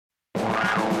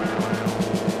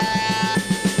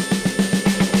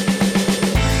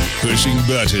pushing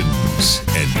buttons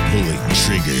and pulling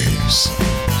triggers.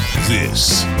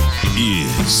 This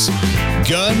is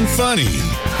Gun Funny.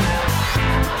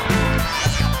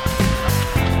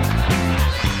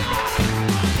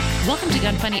 Welcome to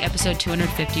Gun Funny episode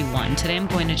 251. Today I'm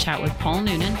going to chat with Paul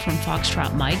Noonan from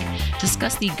Foxtrot Mike,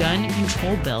 discuss the gun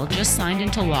control bill just signed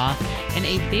into law and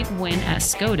a big win at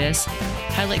SCOTUS,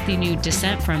 highlight the new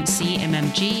dissent from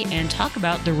CMMG, and talk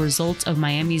about the results of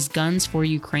Miami's Guns for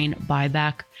Ukraine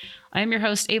buyback. I am your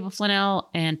host, Ava Flanell,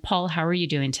 and Paul, how are you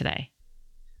doing today?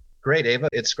 Great, Ava.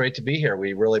 It's great to be here.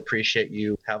 We really appreciate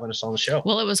you having us on the show.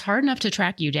 Well, it was hard enough to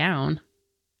track you down.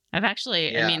 I've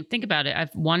actually, think about it.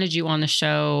 I've wanted you on the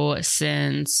show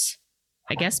since,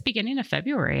 I guess, beginning of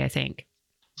February, I think.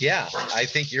 Yeah, I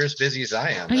think you're as busy as I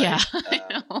am. Right? Yeah, I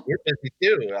know. You're busy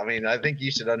too. I mean, I think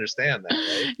you should understand that,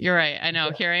 right? You're right. I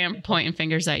know. Here I am pointing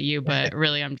fingers at you, but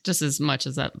really I'm just as much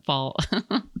as at fault.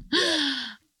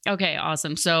 Okay,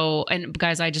 awesome. So, and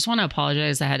guys, I just want to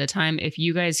apologize ahead of time. If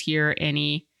you guys hear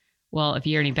any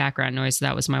background noise,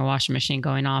 that was my washing machine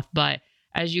going off. But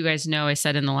as you guys know, I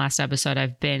said in the last episode,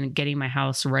 I've been getting my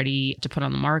house ready to put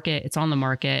on the market. It's on the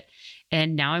market.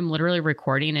 And now I'm literally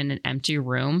recording in an empty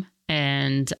room.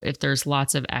 And if there's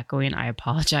lots of echoing, I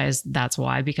apologize. That's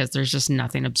why, because there's just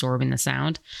nothing absorbing the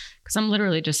sound. Because I'm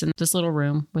literally just in this little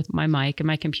room with my mic and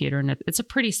my computer. And it's a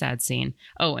pretty sad scene.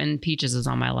 Oh, and Peaches is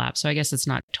on my lap. So I guess it's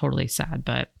not totally sad,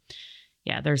 but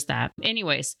yeah, there's that.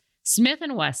 Anyways, Smith &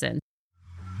 Wesson.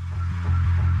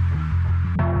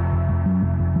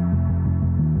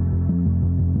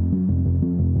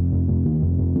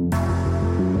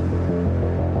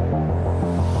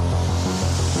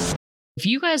 If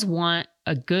you guys want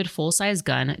a good full-size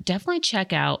gun, definitely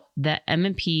check out the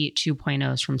M&P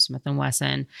 2.0s from Smith &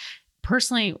 Wesson.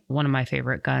 Personally, one of my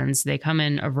favorite guns. They come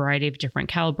in a variety of different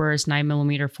calibers,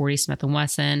 9mm 40 Smith &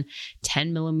 Wesson,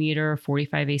 10mm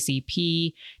 45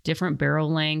 ACP, different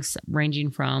barrel lengths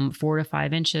ranging from 4 to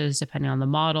 5 inches, depending on the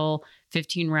model,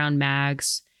 15-round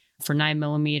mags for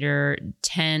 9mm,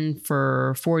 10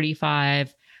 for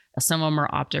 45. Some of them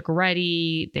are optic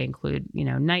ready. They include,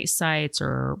 night sights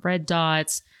or red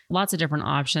dots, lots of different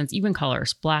options, even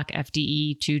colors, black,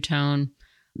 FDE, two-tone,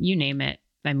 you name it.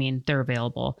 I mean, they're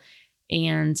available.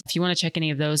 And if you want to check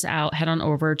any of those out, head on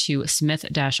over to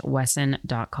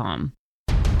smith-wesson.com.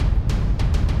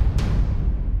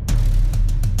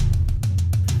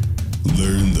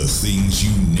 Learn the things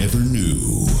you never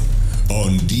knew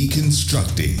on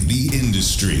Deconstructing the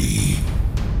Industry.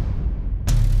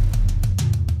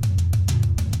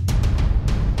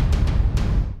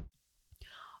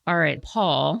 All right,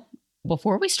 Paul,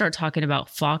 before we start talking about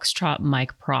Foxtrot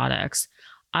Mike products,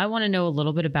 I want to know a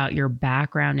little bit about your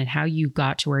background and how you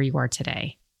got to where you are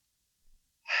today.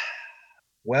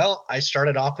 Well, I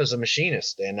started off as a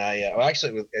machinist, and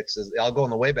I'll go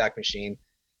on the Wayback Machine.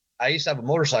 I used to have a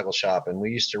motorcycle shop, and we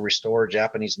used to restore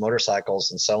Japanese motorcycles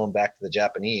and sell them back to the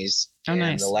Japanese. Oh, and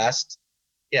nice.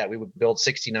 We would build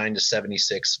 69 to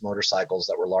 76 motorcycles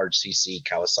that were large CC,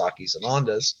 Kawasaki's and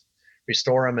Hondas.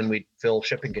 Restore them, and we'd fill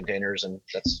shipping containers, and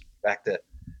that's back to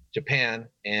Japan.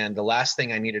 And the last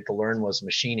thing I needed to learn was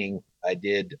machining. I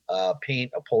did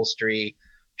paint, upholstery,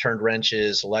 turned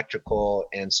wrenches, electrical,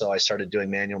 and so I started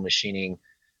doing manual machining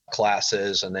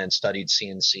classes, and then studied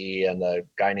CNC. And the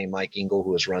guy named Mike Engel, who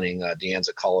was running De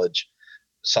Anza College,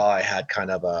 saw I had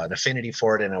kind of an affinity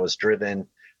for it, and I was driven.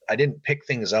 I didn't pick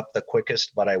things up the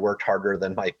quickest, but I worked harder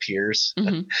than my peers.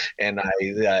 Mm-hmm. And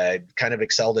I kind of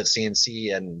excelled at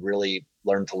CNC and really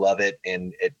learned to love it.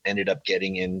 And it ended up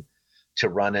getting in to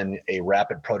running a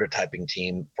rapid prototyping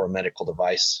team for a medical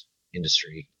device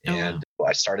industry. Oh, and wow.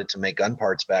 I started to make gun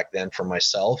parts back then for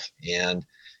myself, and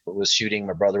was shooting.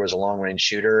 My brother was a long range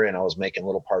shooter, and I was making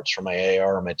little parts for my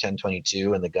AR and my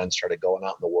 10/22, and the gun started going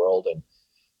out in the world. And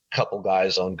couple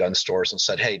guys owned gun stores and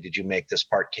said, "Hey, did you make this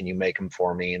part? Can you make them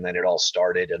for me?" And then it all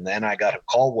started. And then I got a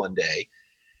call one day.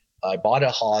 I bought a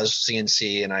Haas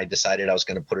CNC, and I decided I was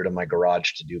going to put it in my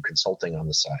garage to do consulting on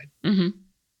the side. Mm-hmm.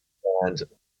 And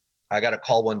I got a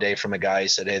call one day from a guy. He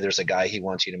said, "Hey, there's a guy, he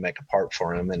wants you to make a part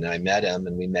for him." And I met him,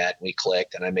 and we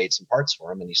clicked, and I made some parts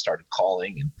for him, and he started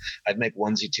calling, and I'd make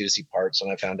onesie twosie parts. And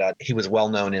I found out he was well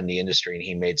known in the industry, and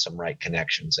he made some right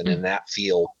connections. And in that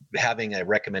field, having a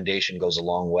recommendation goes a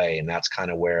long way. And that's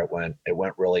kind of where it went. It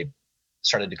went really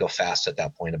started to go fast at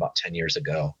that point about 10 years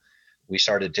ago. We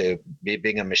started to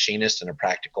being a machinist and a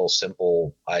practical,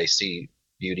 simple, I see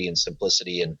beauty and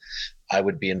simplicity. And I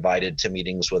would be invited to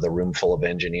meetings with a room full of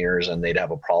engineers, and they'd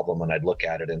have a problem, and I'd look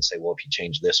at it and say, well, if you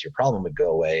change this, your problem would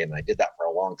go away. And I did that for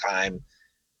a long time.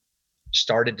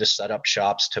 Started to set up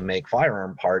shops to make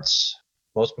firearm parts.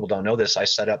 Most people don't know this. I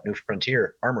set up New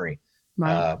Frontier Armory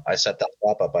Wow. I set that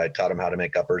shop up. I taught him how to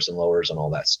make uppers and lowers and all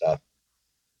that stuff.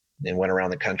 Then went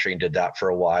around the country and did that for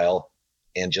a while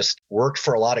and just worked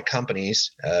for a lot of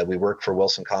companies. We worked for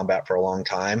Wilson Combat for a long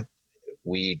time.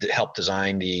 We helped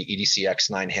design the EDC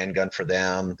X9 handgun for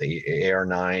them, the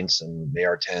AR9s and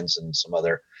AR10s and some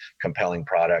other compelling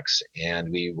products.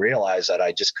 And we realized that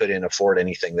I just couldn't afford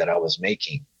anything that I was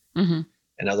making. Mm-hmm.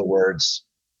 In other words,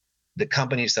 the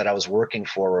companies that I was working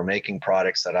for were making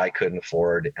products that I couldn't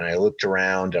afford. And I looked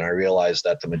around and I realized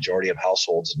that the majority of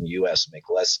households in the US make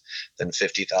less than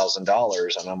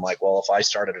 $50,000. And I'm like, well, if I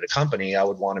started a company, I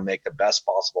would want to make the best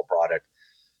possible product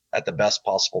at the best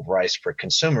possible price for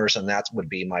consumers. And that would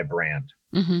be my brand.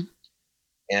 Mm-hmm.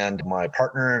 And my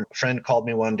partner and friend called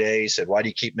me one day. He said, why do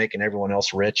you keep making everyone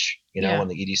else rich? When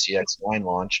the EDC X9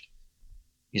 launched,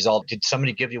 he's all, did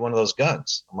somebody give you one of those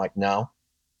guns? I'm like, no.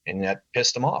 And that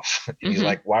pissed him off. And he's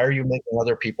like, why are you making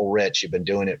other people rich? You've been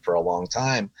doing it for a long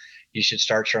time. You should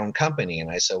start your own company.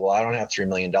 And I said, well, I don't have $3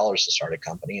 million to start a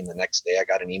company. And the next day I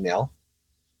got an email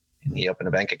and he opened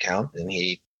a bank account and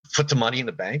he put the money in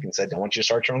the bank and said, I want you to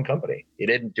start your own company. He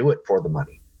didn't do it for the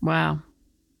money. Wow.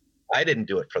 I didn't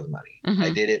do it for the money. Mm-hmm. I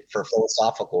did it for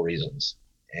philosophical reasons.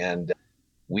 And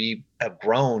we have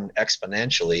grown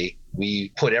exponentially.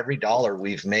 We put every dollar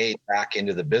we've made back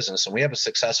into the business, and we have a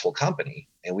successful company,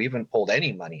 and we haven't pulled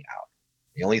any money out.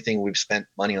 The only thing we've spent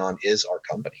money on is our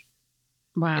company.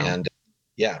 Wow. And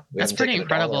that's pretty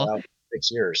incredible.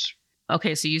 6 years.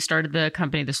 Okay. So you started the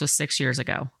company. This was 6 years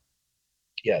ago.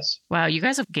 Yes. Wow. You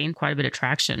guys have gained quite a bit of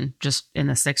traction just in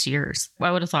the 6 years.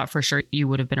 I would have thought for sure you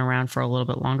would have been around for a little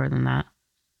bit longer than that.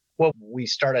 Well, we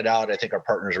started out, I think our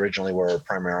partners originally were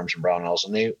Primary Arms and Brownells,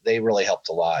 and they really helped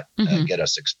a lot get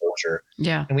us exposure.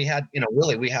 Yeah. And we had,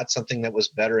 we had something that was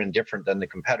better and different than the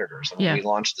competitors. And when we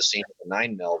launched the scene of the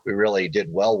 9mm, we really did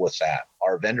well with that.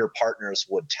 Our vendor partners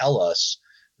would tell us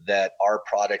that our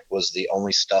product was the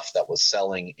only stuff that was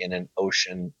selling in an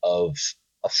ocean of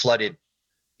a flooded,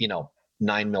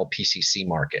 9mm PCC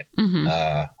market.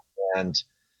 Mm-hmm.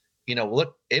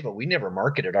 Look, Ava, we never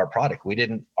marketed our product.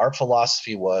 Our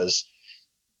philosophy was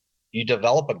you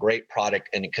develop a great product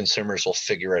and the consumers will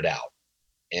figure it out.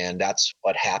 And that's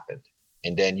what happened.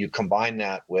 And then you combine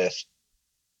that with,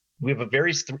 we have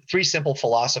three simple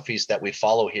philosophies that we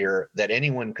follow here that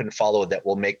anyone can follow that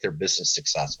will make their business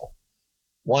successful.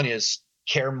 One is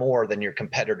care more than your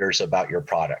competitors about your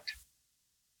product.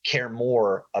 Care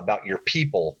more about your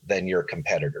people than your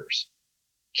competitors.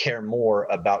 Care more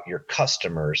about your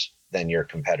customers than your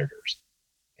competitors.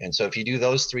 And so if you do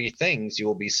those three things, you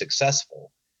will be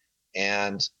successful.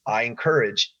 And I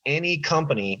encourage any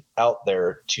company out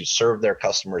there to serve their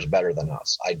customers better than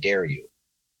us. I dare you.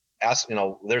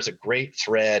 There's a great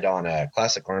thread on a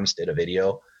Classic Arms did a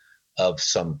video of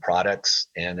some products,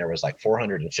 and there was like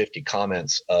 450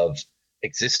 comments of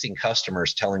existing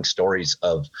customers telling stories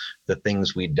of the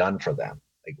things we've done for them.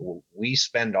 Like, we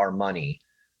spend our money.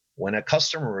 When a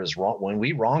customer is wrong, when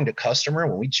we wronged a customer,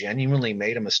 when we genuinely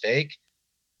made a mistake,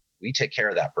 we take care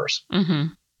of that person. Mm-hmm.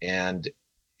 And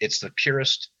it's the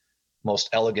purest, most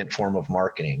elegant form of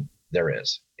marketing there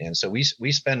is. And so we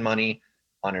spend money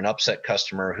on an upset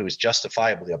customer who is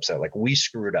justifiably upset. Like, we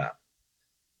screwed up.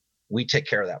 We take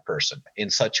care of that person in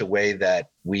such a way that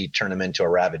we turn them into a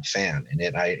rabid fan.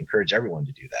 And I encourage everyone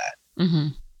to do that. Mm-hmm.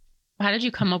 How did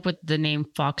you come up with the name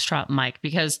Foxtrot Mike?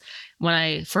 Because when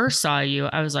I first saw you,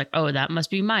 I was like, oh, that must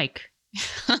be Mike.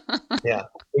 Yeah,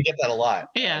 we get that a lot.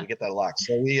 Yeah. We get that a lot.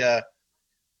 So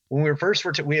when we were first,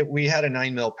 we had a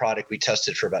 9mm product we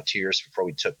tested for about 2 years before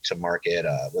we took to market.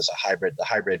 It was a hybrid. The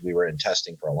hybrid we were in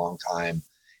testing for a long time.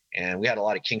 And we had a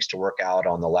lot of kinks to work out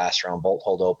on the last round bolt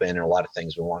hold open and a lot of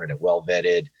things. We wanted it well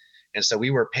vetted. And so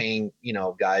we were paying,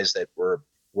 guys that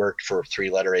worked for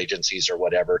 3-letter agencies or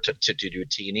whatever to do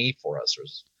T&E for us. There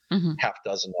was half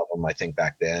dozen of them, I think,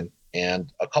 back then.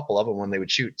 And a couple of them, when they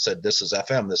would shoot, said, this is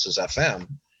FM, this is FM.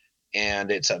 And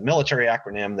it's a military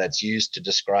acronym that's used to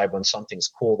describe when something's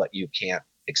cool that you can't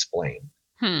explain.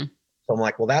 So I'm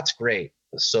like, well, that's great.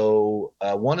 So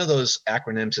one of those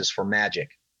acronyms is for magic.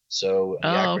 So the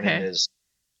acronym is...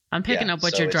 I'm picking up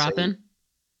what you're dropping.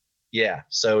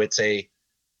 So it's a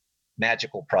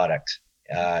magical product.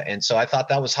 And so I thought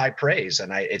that was high praise,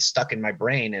 and it stuck in my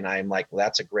brain, and I'm like, well,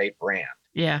 that's a great brand.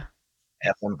 Yeah.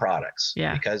 FM Products.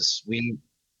 Yeah. Because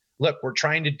we're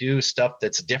trying to do stuff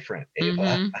that's different,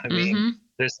 Ava. I mean,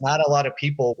 there's not a lot of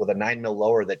people with a 9mm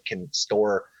lower that can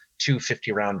store 2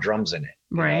 50-round drums in it.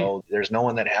 Right. There's no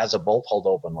one that has a bolt hold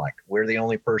open. Like, we're the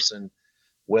only person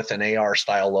with an AR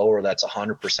style lower that's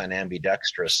 100%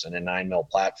 ambidextrous in a 9mm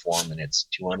platform, and it's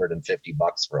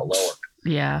 $250 for a lower.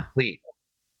 Yeah. Complete.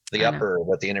 the upper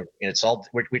with the inner. It's all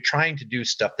we're trying to do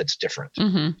stuff that's different.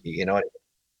 Mm-hmm. You know what I mean?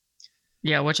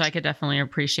 Yeah, which I could definitely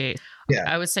appreciate. Yeah.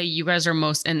 I would say you guys are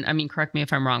most, and I mean, correct me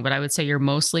if I'm wrong, but I would say you're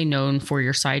mostly known for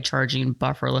your side charging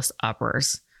bufferless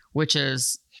uppers, which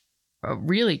is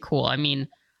really cool. I mean,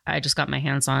 I just got my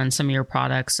hands on some of your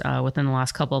products within the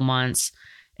last couple of months,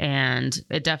 and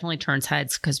it definitely turns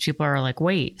heads because people are like,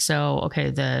 wait, so,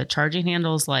 okay, the charging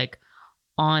handle's like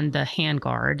on the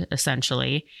handguard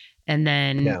essentially, and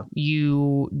then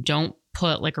you don't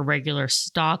put like a regular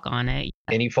stock on it.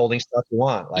 Any folding stuff you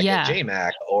want, like a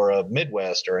JMac or a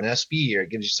Midwest or an SB, or it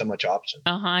gives you so much option.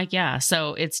 Yeah.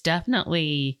 So it's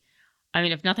definitely, I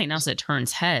mean, if nothing else, it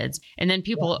turns heads. And then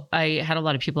people, I had a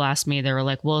lot of people ask me, they were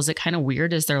like, well, is it kind of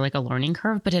weird? Is there like a learning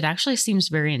curve? But it actually seems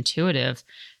very intuitive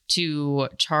to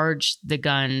charge the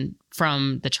gun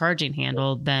from the charging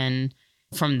handle than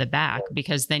from the back,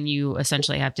 because then you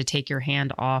essentially have to take your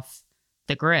hand off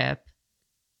the grip.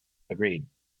 Agreed.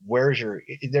 Where's your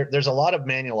there's a lot of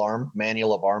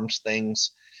manual of arms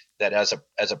things that as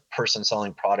a person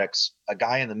selling products, a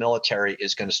guy in the military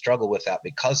is going to struggle with that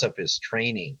because of his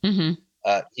training.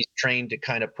 Mm-hmm. He's trained to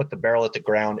kind of put the barrel at the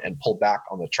ground and pull back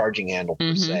on the charging handle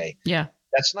per se. Yeah.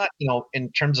 That's not,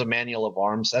 in terms of manual of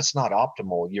arms, that's not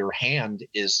optimal. Your hand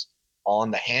is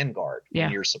on the handguard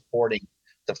when you're supporting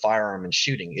the firearm and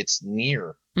shooting. It's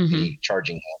near the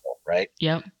charging handle, right?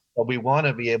 Yep. But we want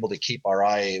to be able to keep our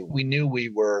eye. We knew we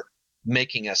were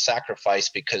making a sacrifice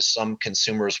because some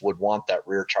consumers would want that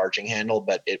rear charging handle,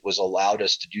 but it was allowed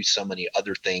us to do so many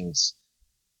other things.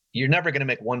 You're never going to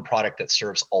make one product that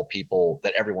serves all people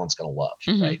that everyone's going to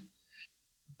love, right?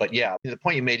 But yeah, the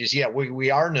point you made is,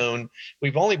 we are known.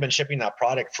 We've only been shipping that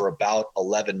product for about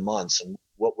 11 months. And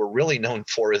what we're really known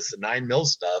for is the 9mm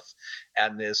stuff.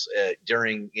 And this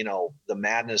during, the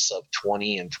madness of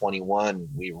 20 and 21,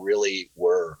 we really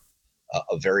were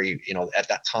a very, at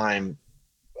that time,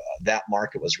 that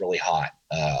market was really hot.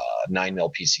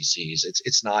 9mm PCCs.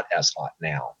 It's not as hot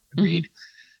now. Agreed.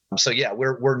 So yeah,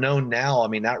 we're known now. I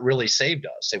mean, that really saved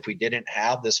us. If we didn't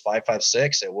have this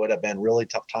 5.56, it would have been really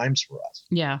tough times for us.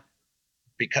 Yeah.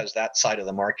 Because that side of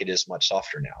the market is much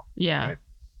softer now. Yeah. Right?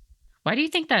 Why do you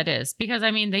think that is? Because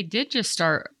I mean, they did just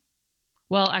start.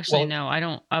 Well, actually, no, I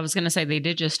don't. I was going to say they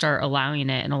did just start allowing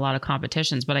it in a lot of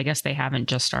competitions, but I guess they haven't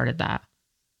just started that.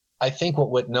 I think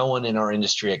what no one in our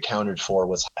industry accounted for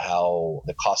was how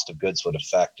the cost of goods would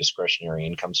affect discretionary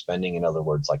income spending. In other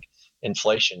words, like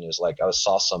inflation is like, I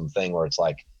saw something where it's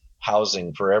like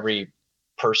housing for every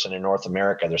person in North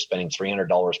America, they're spending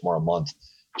 $300 more a month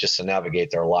just to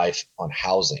navigate their life on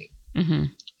housing. And,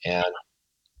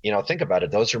 think about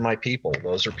it. Those are my people.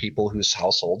 Those are people whose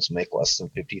households make less than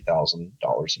 $50,000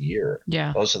 a year.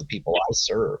 Yeah. Those are the people I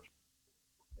serve,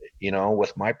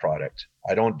 with my product.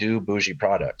 I don't do bougie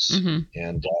products,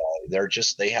 and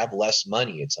they have less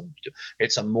money.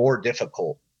 It's a more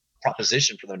difficult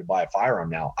proposition for them to buy a firearm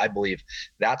now. I believe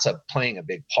that's playing a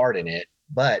big part in it,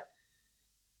 but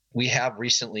we have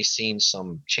recently seen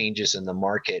some changes in the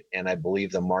market, and I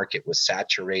believe the market was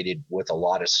saturated with a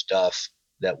lot of stuff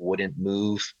that wouldn't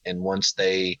move. And once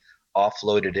they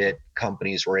offloaded it,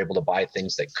 companies were able to buy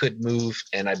things that could move.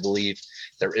 And I believe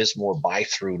there is more buy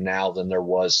through now than there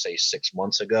was, say, 6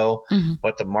 months ago.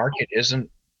 But the market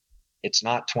it's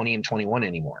not 20 and 21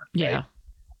 anymore. Yeah.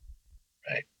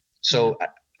 Right. So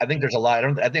I think there's a lot.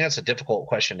 I think that's a difficult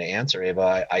question to answer,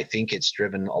 Ava. I think it's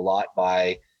driven a lot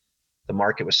by the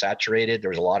market was saturated.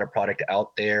 There's a lot of product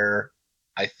out there.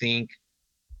 I think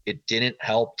it didn't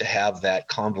help to have that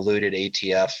convoluted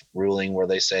ATF ruling where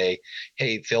they say,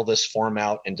 hey, fill this form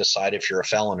out and decide if you're a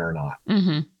felon or not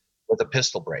with a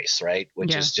pistol brace, right?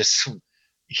 Which is just,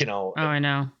 Oh, I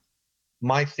know.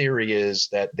 My theory is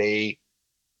that they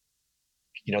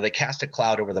cast a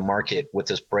cloud over the market with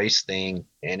this brace thing.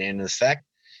 And in effect,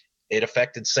 it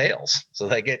affected sales. So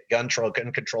they get gun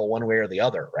control one way or the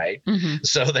other, right?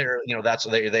 So they're, that's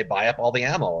they buy up all the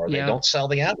ammo, or they don't sell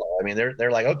the ammo. I mean,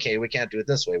 they're like, okay, we can't do it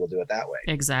this way, we'll do it that way.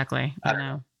 Exactly. I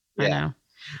know. I know.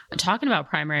 Talking about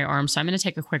primary arms, so I'm going to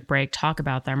take a quick break, talk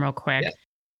about them real quick.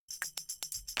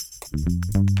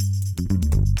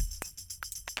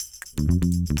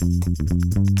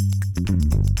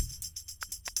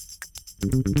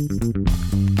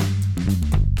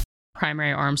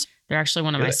 Primary Arms, they're actually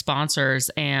one of my sponsors,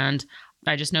 and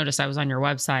I just noticed I was on your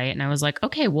website and I was like,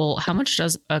 okay, well, how much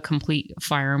does a complete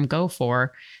firearm go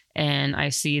for? And I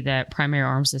see that Primary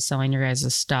Arms is selling your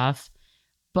guys' stuff,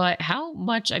 but how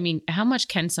much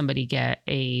can somebody get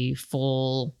a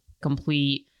full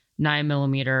complete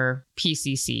 9mm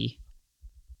PCC?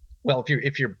 Well,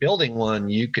 if you're building one,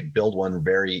 you could build one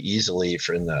very easily if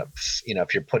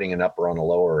you're putting an upper on a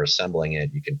lower or assembling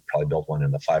it, you can probably build one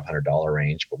in the $500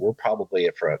 range, but we're probably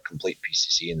for a complete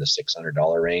PCC in the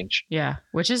 $600 range. Yeah.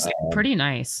 Which is pretty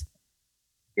nice.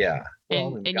 Yeah.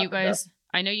 Well, and you guys,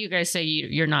 I know you guys say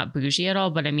you're not bougie at all,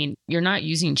 but I mean, you're not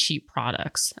using cheap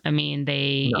products. I mean,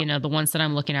 the ones that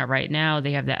I'm looking at right now,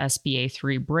 they have the SBA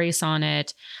 3 brace on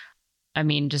it. I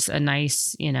mean, just a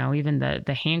nice, even the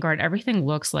handguard, everything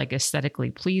looks like aesthetically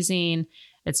pleasing.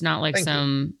 It's not like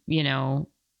some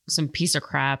piece of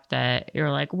crap that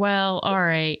you're like, well, all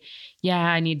right, yeah,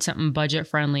 I need something budget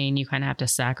friendly, and you kind of have to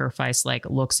sacrifice like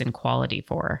looks and quality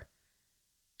for.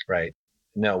 Right.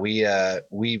 No,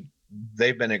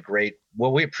 they've been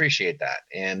we appreciate that.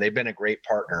 And they've been a great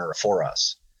partner for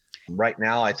us. Right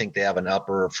now, I think they have an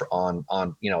upper on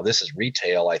this is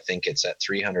retail. I think it's at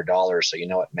 $300. So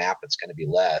at MAP, it's going to be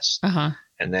less.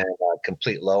 And then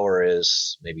complete lower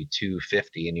is maybe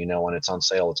 $250. And when it's on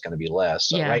sale, it's going to be less.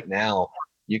 So right now,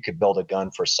 you could build a gun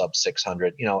for sub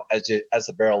 $600. As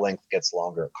the barrel length gets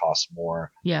longer, it costs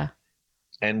more. Yeah.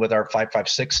 And with our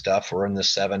 5.56 stuff, we're in the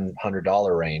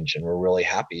 $700 range, and we're really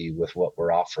happy with what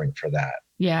we're offering for that.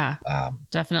 Yeah,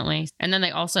 definitely. And then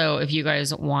they also, if you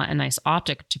guys want a nice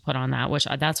optic to put on that, which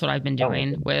that's what I've been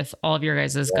doing with all of your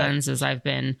guys' guns, is I've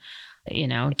been,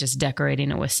 just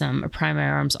decorating it with some Primary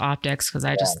Arms optics, because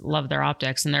I just love their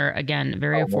optics, and they're, again,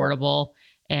 very affordable,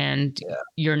 and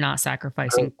you're not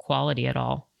sacrificing quality at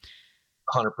all.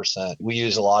 100%. We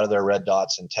use a lot of their red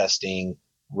dots in testing.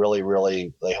 Really,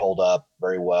 really, they hold up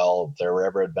very well. If there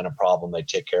ever had been a problem, they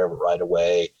take care of it right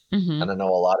away. And I know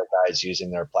a lot of guys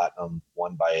using their Platinum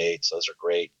 1x8s. Those are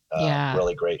great,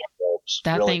 really great scopes.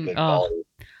 That really thing, good quality.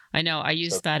 I know. I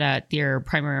used that at your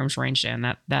Primary Arms range, and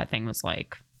that thing was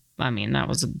like, that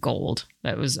was gold.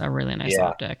 That was a really nice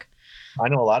optic. I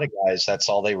know a lot of guys, that's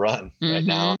all they run right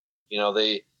now.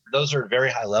 Those are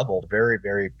very high level, very,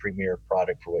 very premier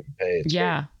product for what you pay.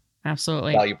 It's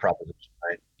absolutely. Value proposition,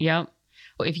 right? Yep.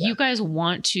 If you guys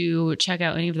want to check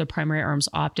out any of the Primary Arms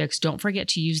optics, don't forget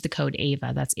to use the code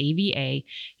AVA. That's AVA.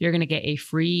 You're going to get a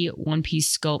free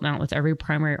one-piece scope mount with every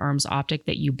Primary Arms optic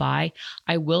that you buy.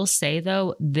 I will say,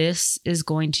 though, this is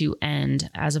going to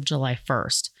end as of July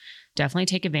 1st. Definitely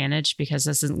take advantage, because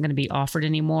this isn't going to be offered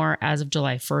anymore. As of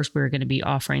July 1st, we're going to be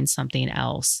offering something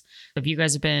else. If you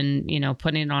guys have been,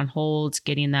 putting it on hold,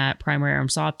 getting that Primary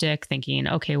Arms optic, thinking,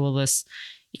 okay, well, this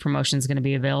promotion is going to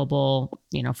be available,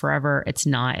 forever. It's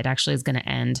not. It actually is going to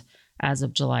end as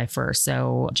of July 1st.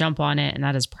 So jump on it, and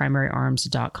that is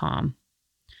primaryarms.com.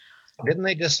 Didn't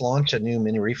they just launch a new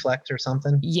mini reflex or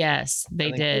something? Yes,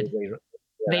 they did.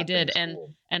 They did.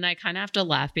 Cool. And I kind of have to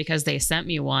laugh, because they sent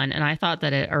me one, and I thought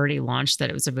that it already launched, that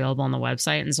it was available on the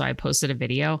website. And so I posted a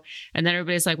video, and then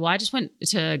everybody's like, well, I just went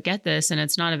to get this and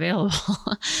it's not available.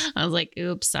 I was like,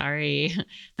 oops, sorry.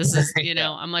 This is,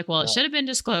 I'm like, well, it should have been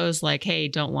disclosed, like, hey,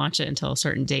 don't launch it until a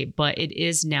certain date, but it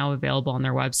is now available on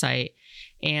their website.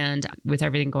 And with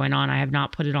everything going on, I have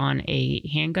not put it on a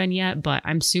handgun yet, but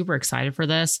I'm super excited for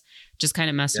this. Just kind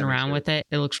of messing around with it.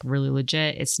 It looks really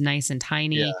legit. It's nice and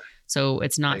tiny. Yeah. So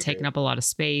it's not taking up a lot of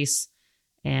space.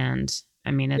 And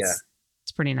I mean, it's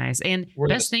pretty nice. And the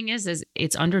best thing is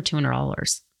it's under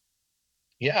 $200.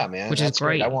 Yeah, man. Which is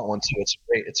great. I want one too. It's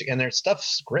great. And their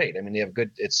stuff's great. I mean, they have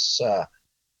good,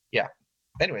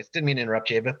 Anyways, didn't mean to interrupt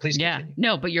you, but please continue.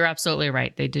 No, but you're absolutely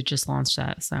right. They did just launch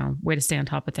that. So way to stay on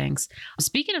top of things.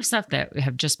 Speaking of stuff that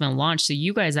have just been launched, so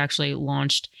you guys actually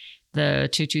launched the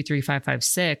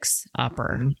 223-556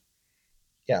 upper. Mm-hmm.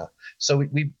 Yeah. So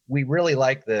we really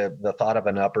like the thought of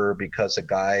an upper, because a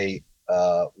guy,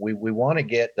 we want to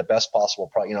get the best possible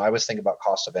product. I always think about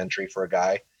cost of entry for a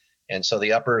guy. And so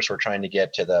the uppers, we're trying to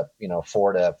get to the,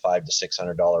 $400 to $500 to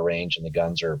 $600 range, and the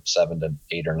guns are $700 to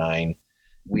 $800 or $900.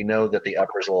 We know that the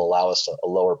uppers will allow us a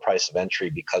lower price of entry,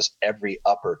 because every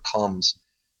upper comes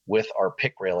with our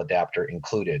pick rail adapter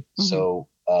included. Mm-hmm. So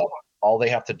all they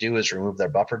have to do is remove their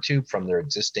buffer tube from their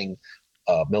existing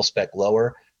mil-spec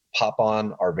lower, pop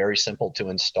on our very simple to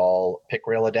install pick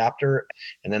rail adapter,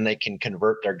 and then they can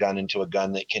convert their gun into a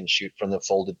gun that can shoot from the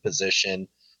folded position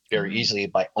very easily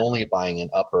by only buying an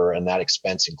upper. And that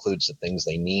expense includes the things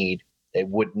they need. They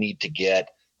would need to get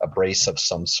a brace of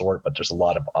some sort, but there's a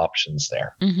lot of options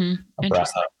there. Mm-hmm.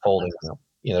 Folding,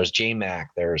 there's JMac,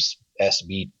 there's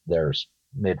SB, there's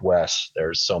Midwest.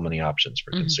 There's so many options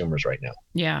for consumers right now.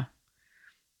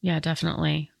 Yeah,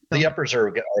 definitely. The uppers are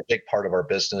a big part of our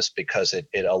business, because it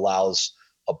allows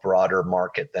a broader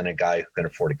market than a guy who can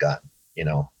afford a gun.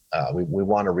 We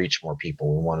want to reach more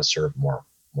people. We want to serve more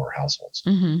households.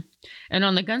 Mm-hmm. And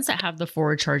on the guns that have the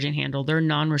forward charging handle, they're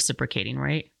non-reciprocating,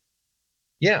 right?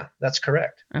 Yeah, that's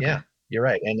correct. Okay. You're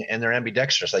right. And they're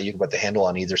ambidextrous. So you can put the handle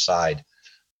on either side.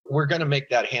 We're going to make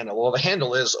that handle. Well, the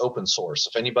handle is open source.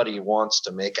 If anybody wants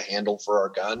to make a handle for our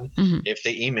gun, if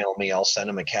they email me, I'll send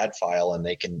them a CAD file and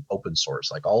they can open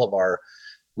source. Like all of our,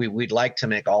 we'd like to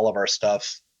make all of our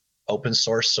stuff open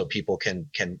source so people can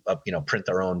print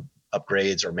their own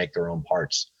upgrades or make their own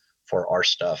parts for our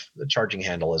stuff. The charging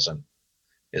handle is an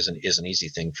easy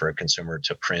thing for a consumer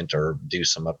to print or do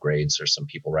some upgrades. There's some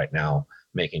people right now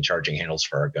making charging handles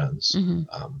for our guns.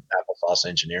 Applesauce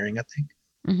Engineering, I think.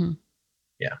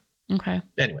 Yeah. Okay.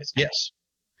 Anyways, yes.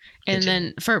 And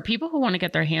then for people who want to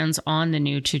get their hands on the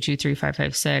new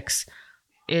 223-556,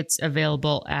 it's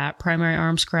available at Primary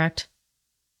Arms, correct?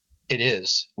 It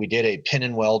is. We did a pin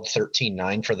and weld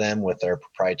 13.9 for them with their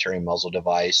proprietary muzzle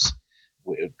device.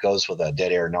 It goes with a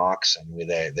dead air Nox, and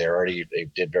they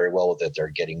did very well with it. They're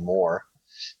getting more.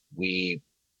 We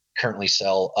currently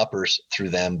sell uppers through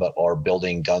them, but are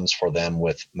building guns for them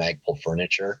with Magpul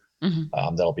furniture.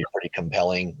 That'll be pretty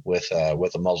compelling with a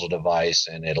muzzle device,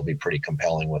 and it'll be pretty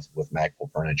compelling with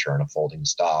Magpul furniture and a folding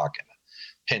stock and a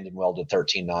pinned and welded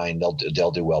 13.9.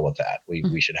 They'll do well with that.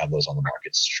 We should have those on the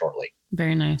markets shortly.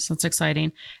 Very nice. That's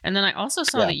exciting. And then I also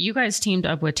saw that you guys teamed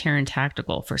up with Taran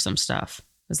Tactical for some stuff.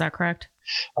 Is that correct?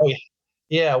 Oh yeah.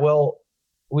 Yeah. Well,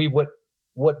 what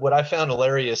I found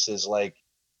hilarious is like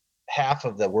half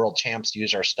of the world champs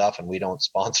use our stuff and we don't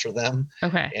sponsor them.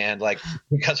 Okay. And like,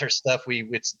 because our stuff,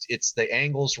 it's the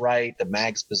angles right, the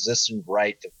mag's positioned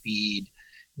right to feed,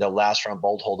 the last round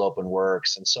bolt hold open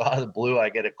works. And so out of the blue, I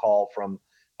get a call from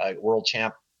world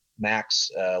champ Max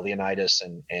Leonidas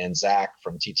and Zach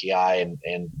from TTI,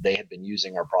 and they had been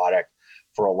using our product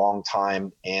for a long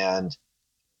time. And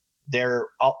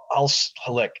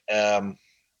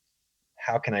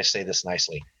how can I say this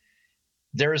nicely?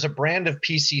 There is a brand of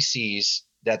PCCs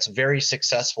that's very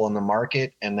successful in the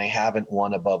market, and they haven't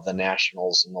won above the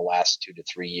nationals in the last 2 to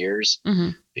 3 years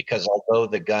because although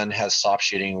the gun has soft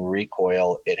shooting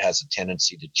recoil, it has a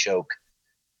tendency to choke.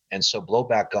 And so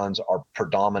blowback guns are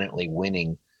predominantly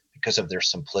winning because of their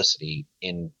simplicity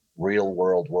in real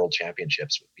world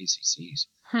championships with PCCs.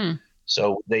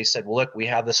 So they said, well, look, we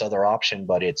have this other option,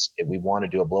 but we want to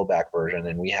do a blowback version,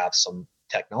 and we have some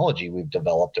technology we've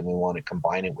developed and we want to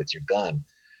combine it with your gun.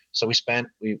 So TTI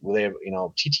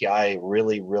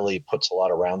really, really puts a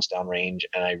lot of rounds down range,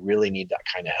 and I really need that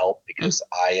kind of help because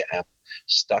I am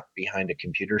stuck behind a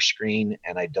computer screen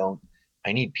and I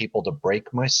need people to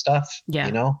break my stuff,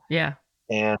 Yeah.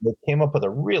 And they came up with a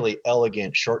really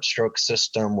elegant short stroke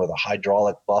system with a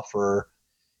hydraulic buffer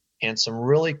and some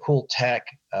really cool tech.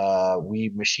 We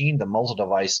machined the muzzle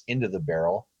device into the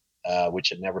barrel, which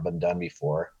had never been done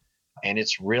before. And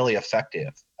it's really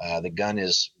effective. The gun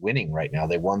is winning right now.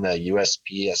 They won the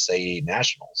USPSA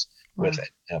Nationals with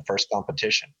it, first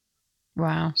competition.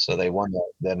 Wow. So they won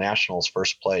the Nationals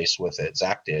first place with it.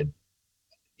 Zach did.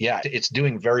 Yeah, it's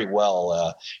doing very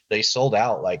well. They sold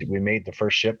out, like we made the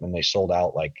first shipment, they sold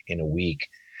out like in a week.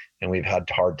 And we've had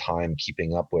a hard time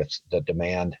keeping up with the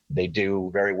demand. They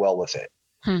do very well with it.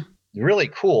 Really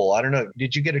cool. I don't know.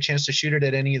 Did you get a chance to shoot it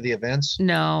at any of the events?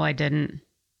 No, I didn't.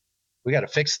 We got to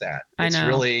fix that. I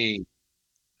know.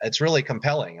 It's really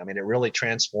compelling. I mean, it really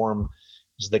transforms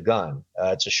the gun.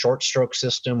 It's a short stroke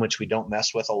system, which we don't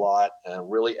mess with a lot.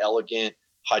 Really elegant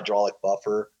hydraulic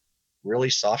buffer, really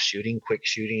soft shooting, quick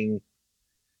shooting,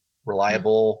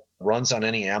 reliable, runs on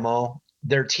any ammo.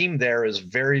 Their team there is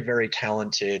very, very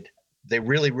talented. They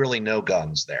really, really know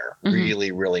guns there.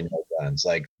 Really, really know guns.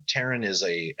 Like Taran is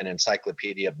an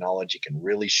encyclopedia of knowledge. He can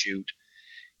really shoot.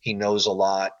 He knows a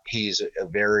lot. He's a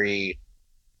very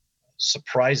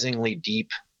surprisingly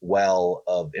deep well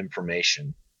of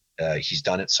information. He's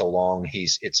done it so long.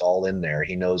 It's all in there.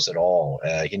 He knows it all.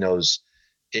 He knows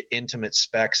intimate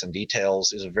specs and details.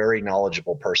 He's a very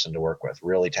knowledgeable person to work with.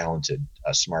 Really talented,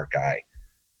 smart guy.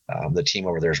 The team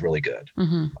over there is really good.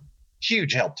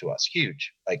 Huge help to us.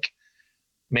 Huge.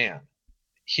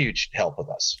 Huge help with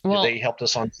us. Well, they helped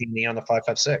us on TV on the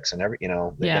 5.56 and they've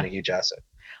been a huge asset.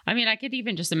 I mean, I could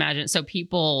even just imagine. So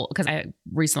people, because I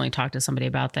recently talked to somebody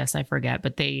about this, I forget,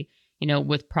 but they,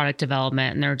 with product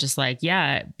development, and they're just like,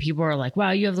 yeah, people are like,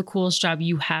 wow, you have the coolest job.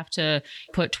 You have to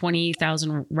put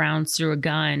 20,000 rounds through a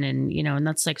gun. And, and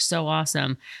that's like so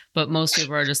awesome. But most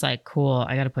people are just like, cool,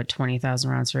 I got to put 20,000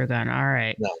 rounds through a gun. All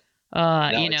right.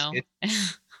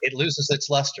 It loses its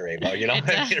luster, Ava. It really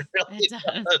does.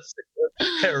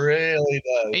 It really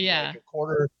does. Yeah.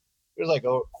 There's like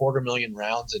a 250,000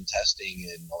 rounds in testing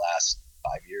in the last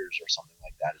 5 years or something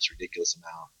like that. It's a ridiculous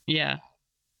amount. Yeah.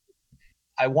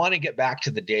 I want to get back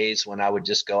to the days when I would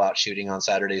just go out shooting on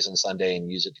Saturdays and Sunday and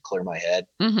use it to clear my head.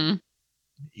 You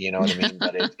know what I mean?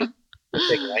 But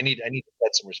I need to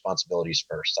get some responsibilities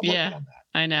first. I'm working on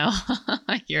that. I know.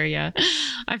 I hear you.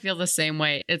 I feel the same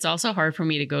way. It's also hard for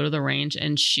me to go to the range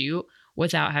and shoot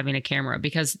without having a camera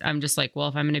because I'm just like, well,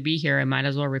 if I'm going to be here, I might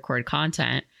as well record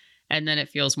content. And then it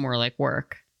feels more like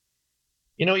work.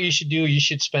 You know what you should do? You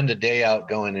should spend a day out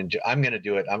going and I'm going to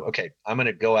do it. I'm going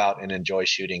to go out and enjoy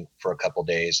shooting for a couple of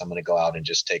days. I'm going to go out and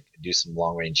just do some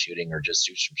long range shooting or just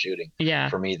do some shooting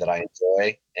for me that I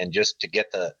enjoy. And just to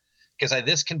get because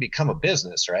this can become a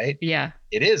business, right? Yeah.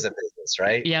 It is a business,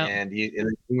 right? Yeah. And we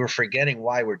were forgetting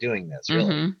why we're doing this,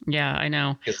 really. Mm-hmm. Yeah, I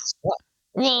know.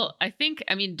 Well,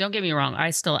 don't get me wrong. I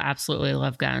still absolutely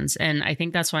love guns. And I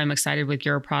think that's why I'm excited with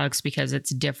your products because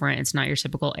it's different. It's not your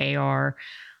typical AR.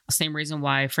 Same reason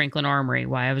why Franklin Armory,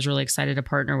 why I was really excited to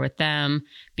partner with them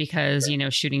because,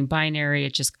 shooting binary,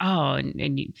 it just,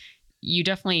 and you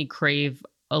definitely crave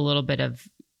a little bit of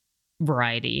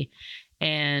variety.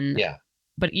 And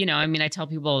but, I tell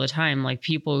people all the time, like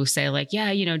people who say like,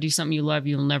 do something you love,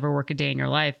 you'll never work a day in your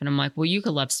life. And I'm like, well, you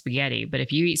could love spaghetti, but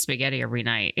if you eat spaghetti every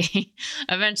night,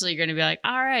 eventually you're going to be like,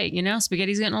 all right,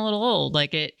 spaghetti's getting a little old.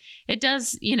 Like it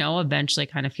does, eventually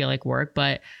kind of feel like work,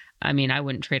 but I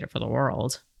wouldn't trade it for the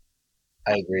world.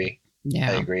 I agree.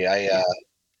 Yeah, I agree.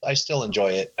 I still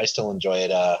enjoy it.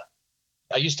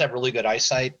 I used to have really good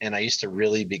eyesight and I used to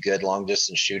really be good long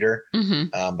distance shooter.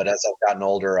 Mm-hmm. But as I've gotten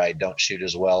older, I don't shoot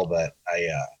as well, but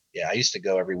I used to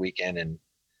go every weekend and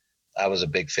I was a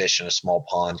big fish in a small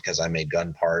pond because I made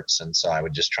gun parts. And so I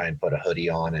would just try and put a hoodie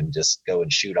on and just go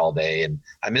and shoot all day. And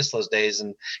I miss those days.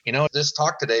 And, this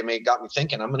talk today got me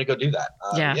thinking I'm going to go do that.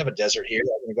 We have a desert here.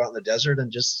 I'm going to go out in the desert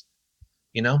and just,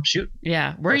 shoot.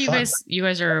 Yeah. Where are you guys? You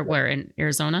guys are where, in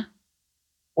Arizona?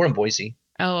 We're in Boise.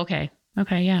 Oh, okay.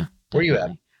 Okay. Yeah. Where are you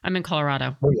at? I'm in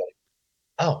Colorado. Where are you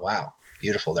at? Oh, wow.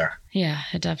 Beautiful there. Yeah,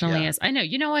 it definitely is. I know.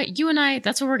 You know what? You and I,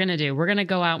 that's what we're going to do. We're going to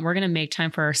go out and we're going to make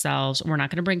time for ourselves. We're not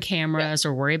going to bring cameras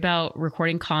or worry about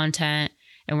recording content.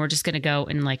 And we're just going to go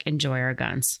and enjoy our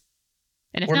guns.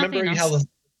 And if remember nothing how else,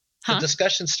 the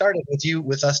discussion started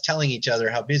with us telling each other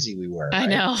how busy we were. Right? I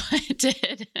know it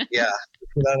did. Yeah.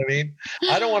 You know what I mean?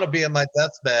 I don't want to be in my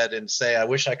deathbed and say, I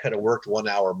wish I could have worked 1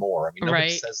 hour more.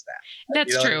 Nobody says that.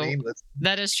 That's true.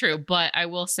 That is true. But I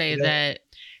will say that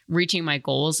reaching my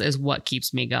goals is what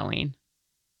keeps me going.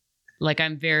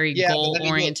 I'm very goal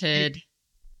oriented.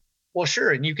 Well,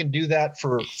 sure. And you can do that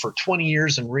for 20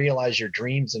 years and realize your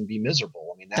dreams and be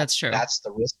miserable. That's true. That's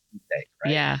the risk you take,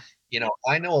 right? Yeah.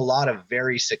 I know a lot of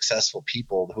very successful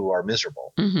people who are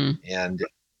miserable. Mm-hmm. And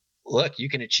look, you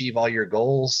can achieve all your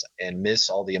goals and miss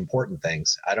all the important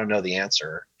things. I don't know the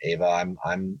answer, Ava.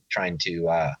 I'm trying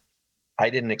to, I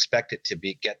didn't expect it to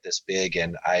get this big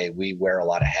and we wear a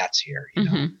lot of hats here,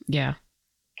 Mm-hmm. Yeah.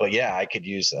 But yeah, I could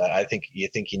use, I think you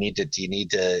need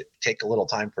to take a little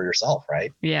time for yourself,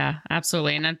 right? Yeah,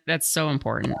 absolutely. And that's so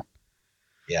important.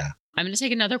 Yeah. I'm going to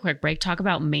take another quick break, talk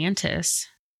about Mantis.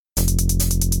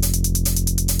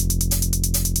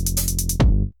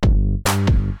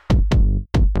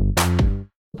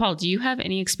 Paul, do you have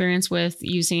any experience with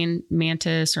using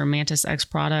Mantis or Mantis X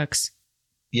products?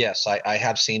 Yes, I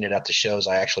have seen it at the shows.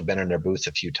 I actually been in their booth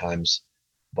a few times.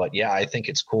 But yeah, I think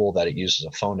it's cool that it uses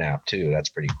a phone app too. That's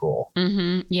pretty cool.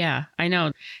 Mm-hmm. Yeah, I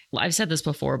know. I've said this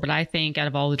before, but I think out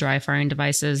of all the dry firing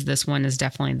devices, this one is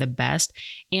definitely the best.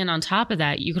 And on top of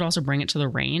that, you could also bring it to the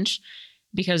range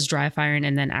because dry firing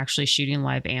and then actually shooting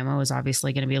live ammo is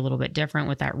obviously going to be a little bit different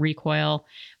with that recoil.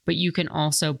 But you can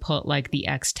also put the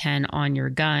X10 on your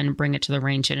gun, bring it to the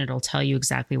range, and it'll tell you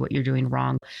exactly what you're doing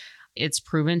wrong. It's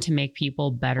proven to make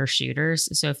people better shooters.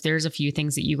 So if there's a few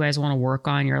things that you guys want to work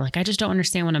on, you're like, I just don't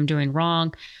understand what I'm doing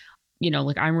wrong.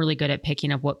 I'm really good at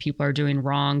picking up what people are doing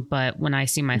wrong. But when I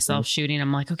see myself shooting,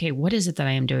 I'm like, okay, what is it that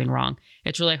I am doing wrong?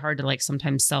 It's really hard to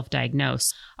sometimes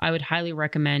self-diagnose. I would highly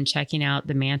recommend checking out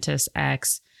the Mantis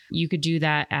X. You could do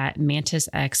that at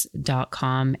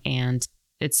mantisx.com. And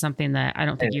it's something that I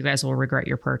don't think you guys will regret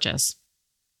your purchase.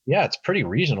 Yeah, it's pretty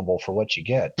reasonable for what you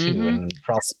get too. Mm-hmm. And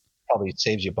probably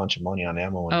saves you a bunch of money on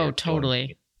ammo. Oh,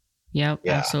 totally. Yep,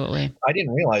 yeah, absolutely. I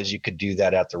didn't realize you could do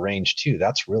that at the range too.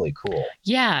 That's really cool.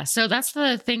 Yeah. So that's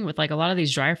the thing with a lot of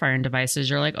these dry firing devices.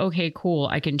 You're like, okay, cool.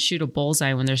 I can shoot a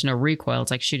bullseye when there's no recoil.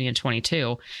 It's like shooting a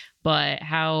 22. But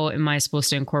how am I supposed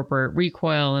to incorporate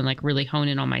recoil and really hone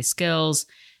in on my skills?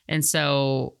 And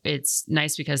so it's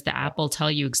nice because the app will tell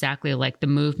you exactly the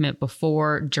movement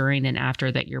before, during, and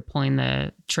after that you're pulling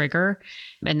the trigger,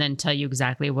 and then tell you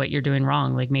exactly what you're doing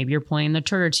wrong. Maybe you're pulling the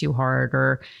trigger too hard,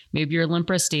 or maybe you're limp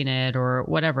wristing it or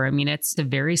whatever. It's a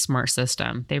very smart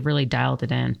system. They've really dialed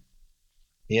it in.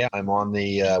 Yeah, I'm on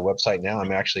the website now.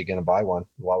 I'm actually going to buy one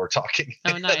while we're talking.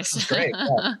 Oh, nice. This is great.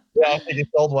 Yeah, I just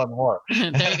sold one more.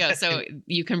 There you go. So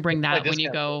you can bring that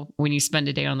when you spend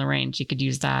a day on the range, you could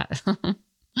use that.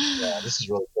 Yeah, this is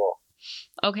really cool.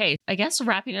 Okay. I guess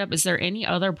wrapping it up, is there any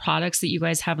other products that you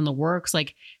guys have in the works?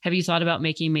 Like, have you thought about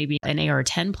making maybe an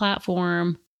AR-10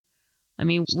 platform? I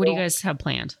mean, what do you guys have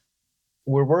planned?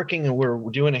 We're working and we're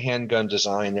doing a handgun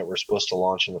design that we're supposed to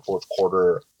launch in the fourth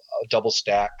quarter, a double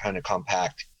stack kind of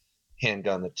compact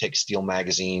handgun that takes steel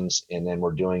magazines. And then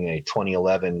we're doing a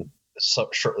 2011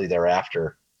 shortly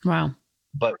thereafter. Wow.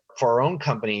 But for our own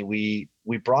company, we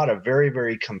brought a very,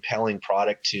 very compelling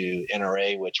product to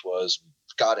NRA, which was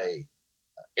got a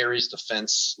Ares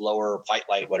Defense lower, Fight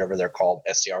Light, whatever they're called,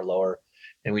 SCR lower.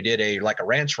 And we did a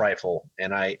ranch rifle,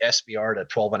 and I SBR'd a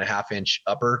 12.5-inch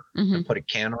upper and put a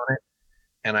can on it.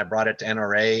 And I brought it to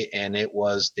NRA, and it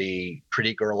was the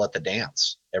pretty girl at the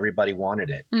dance. Everybody wanted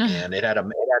it. And it had a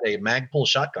Magpul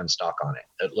shotgun stock on it.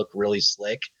 It looked really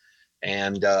slick.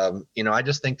 And, I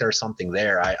just think there's something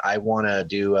there. I want to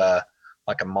do a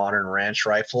modern ranch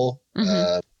rifle.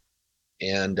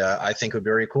 And I think it would be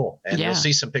very cool. And you'll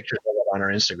see some pictures of it on our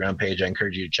Instagram page. I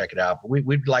encourage you to check it out. But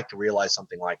we'd like to realize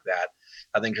something like that.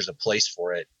 I think there's a place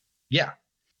for it. Yeah.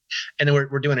 And then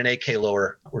we're doing an AK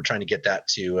lower. We're trying to get that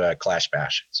to Clash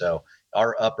Bash. So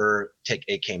our upper, take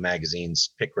AK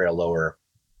magazines, pick rail lower.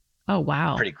 Oh,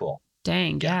 wow. Pretty cool.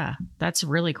 Dang. Yeah. That's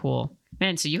really cool.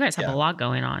 Man, so you guys have a lot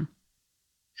going on.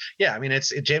 Yeah. I mean,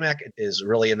 JMac is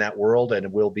really in that world,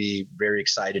 and we'll be very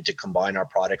excited to combine our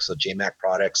products with JMac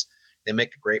products. They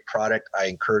make a great product. I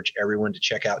encourage everyone to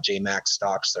check out JMac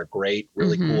stocks. They're great,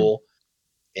 really cool.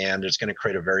 And it's going to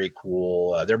create a very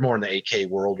cool, they're more in the AK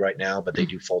world right now, but they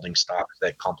do folding stocks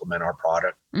that complement our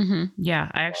product.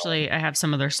 Yeah. I have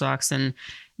some of their stocks, and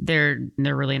they're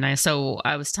really nice. So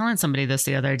I was telling somebody this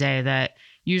the other day that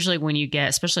usually when you get,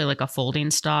 especially like a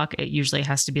folding stock, it usually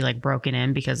has to be like broken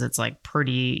in because it's like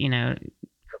pretty,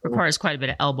 requires quite a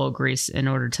bit of elbow grease in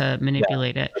order to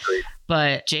manipulate it. Agreed.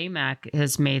 But JMac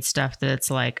has made stuff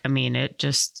that's like, I mean,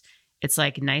 it's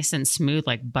like nice and smooth,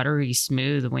 like buttery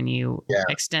smooth when you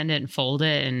extend it and fold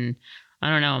it. And I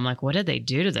don't know, I'm like, what did they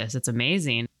do to this? It's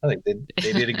amazing. I think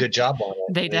they did a good job on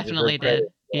it. They definitely did.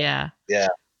 Yeah. Yeah.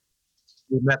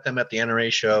 We met them at the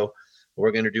NRA show.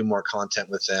 We're going to do more content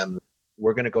with them.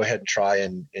 We're going to go ahead and try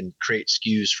and create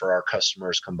SKUs for our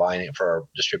customers, combining it for our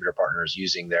distributor partners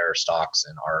using their stocks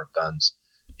and our guns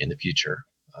in the future.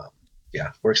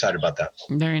 We're excited about that.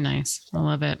 Very nice. I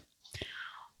love it.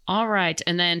 All right.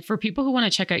 And then for people who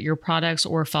want to check out your products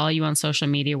or follow you on social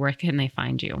media, where can they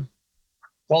find you?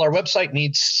 Well, our website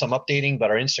needs some updating, but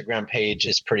our Instagram page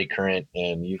is pretty current.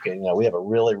 And you can, we have a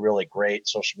really, really great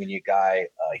social media guy.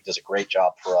 He does a great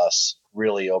job for us,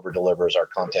 really over delivers. Our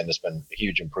content has been a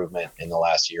huge improvement in the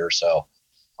last year or so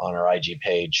on our IG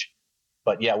page.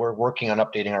 But yeah, we're working on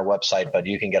updating our website, but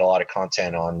you can get a lot of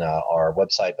content on our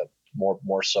website, but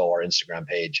more so our Instagram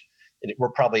page. We're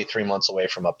probably 3 months away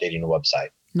from updating the website.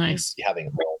 Nice. Having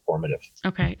it more informative.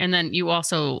 Okay. And then you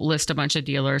also list a bunch of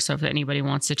dealers. So if anybody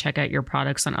wants to check out your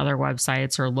products on other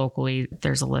websites or locally,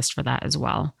 there's a list for that as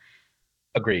well.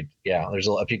 Agreed. Yeah.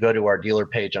 If you go to our dealer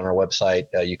page on our website,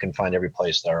 you can find every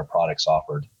place that our products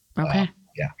offered. Okay.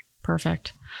 Yeah.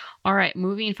 Perfect. All right.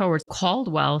 Moving forward,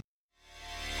 Caldwell.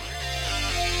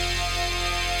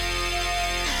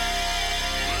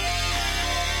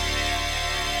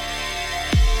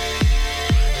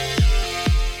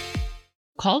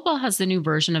 Caldwell has the new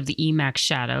version of the Emax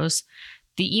Shadows.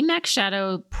 The Emax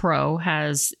Shadow Pro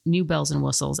has new bells and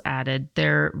whistles added.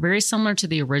 They're very similar to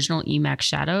the original Emax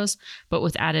Shadows, but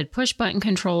with added push button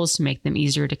controls to make them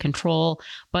easier to control.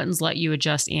 Buttons let you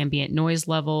adjust ambient noise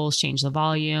levels, change the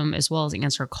volume, as well as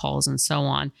answer calls and so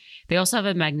on. They also have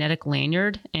a magnetic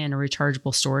lanyard and a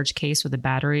rechargeable storage case with a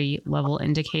battery level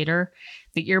indicator.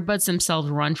 The earbuds themselves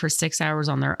run for 6 hours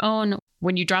on their own.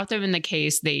 When you drop them in the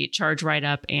case, they charge right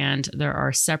up, and there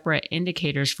are separate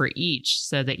indicators for each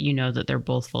so that you know that they're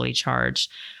both fully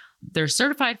charged. They're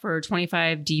certified for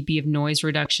 25 dB of noise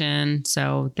reduction,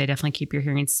 so they definitely keep your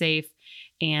hearing safe.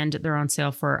 And they're on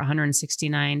sale for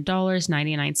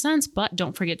 $169.99, but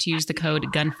don't forget to use the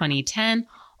code GUNFUNNY10,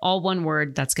 all one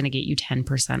word. That's going to get you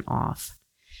 10% off.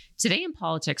 Today in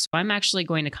politics, I'm actually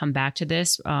going to come back to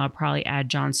this, probably add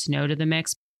Jon Snow to the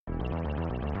mix.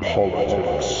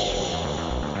 Politics.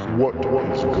 What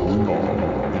is going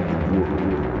on in the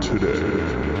world today?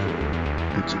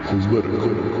 It's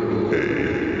political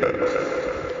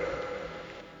AF.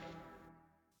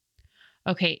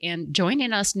 Okay, and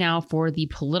joining us now for the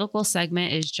political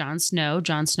segment is Jon Snow.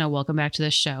 Jon Snow, welcome back to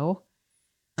the show.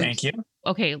 Thank you.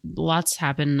 Okay, lots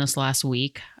happened this last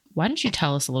week. Why don't you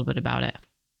tell us a little bit about it?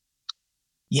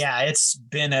 Yeah, it's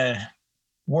been a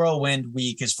whirlwind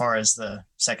week as far as the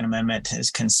Second Amendment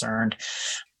is concerned.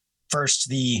 First,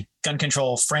 the gun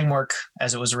control framework,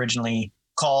 as it was originally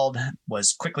called,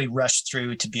 was quickly rushed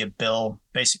through to be a bill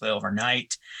basically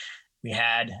overnight. We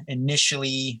had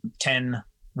initially 10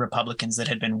 Republicans that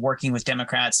had been working with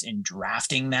Democrats in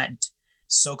drafting that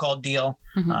so-called deal.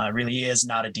 Really is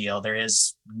not a deal. There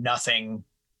is nothing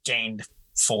gained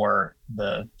for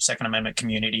the Second Amendment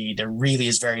community. There really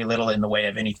is very little in the way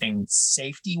of anything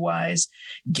safety-wise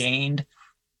gained.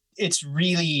 It's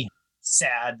really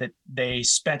sad that they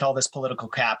spent all this political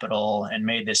capital and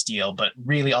made this deal, but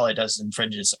really all it does is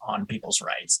infringes on people's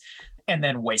rights and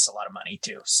then wastes a lot of money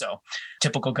too. So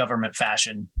typical government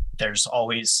fashion, there's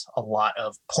always a lot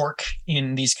of pork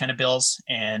in these kind of bills,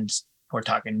 and we're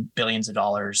talking billions of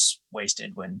dollars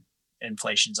wasted when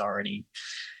inflation's already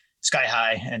sky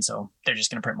high. And so they're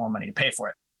just going to print more money to pay for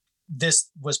it.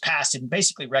 This was passed in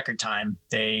basically record time.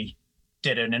 They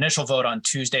did an initial vote on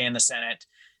Tuesday in the Senate,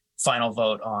 final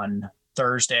vote on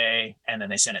Thursday, and then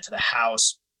they sent it to the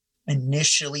House.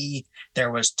 Initially,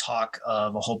 there was talk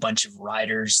of a whole bunch of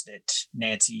riders that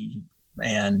Nancy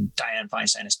and Dianne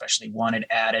Feinstein especially wanted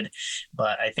added,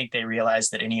 but I think they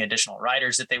realized that any additional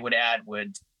riders that they would add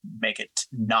would make it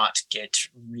not get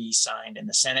re-signed in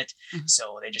the Senate.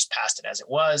 So they just passed it as it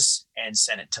was and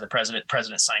sent it to the president. The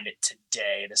president signed it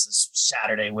today. This is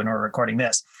Saturday when we're recording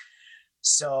this.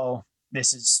 So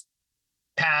this is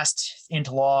passed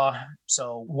into law.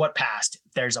 So what passed?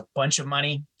 There's a bunch of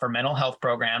money for mental health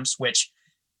programs, which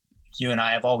you and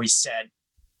I have always said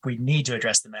we need to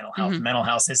address the mental health. Mental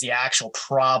health is the actual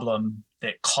problem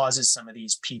that causes some of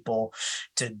these people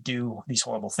to do these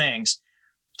horrible things.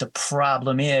 The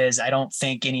problem is, I don't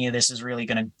think any of this is really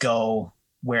going to go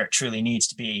where it truly needs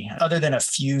to be, other than a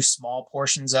few small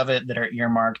portions of it that are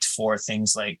earmarked for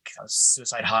things like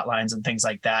suicide hotlines and things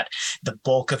like that. The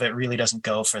bulk of it really doesn't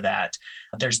go for that.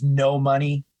 There's no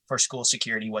money for school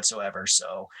security whatsoever.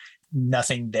 So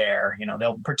nothing there. You know,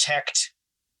 they'll protect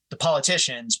the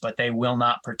politicians, but they will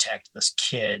not protect the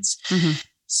kids.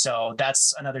 So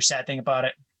that's another sad thing about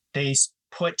it. They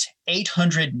put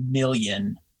 $800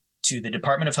 million to the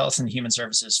Department of Health and Human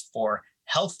Services for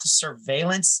health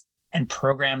surveillance and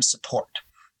program support.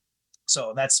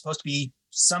 So that's supposed to be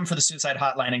some for the suicide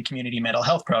hotline and community mental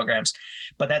health programs,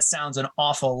 but that sounds an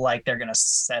awful like they're going to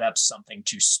set up something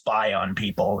to spy on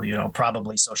people, you know,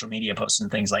 probably social media posts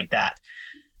and things like that.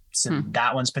 So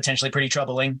that one's potentially pretty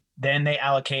troubling. Then they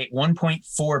allocate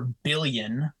 $1.4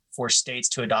 billion for states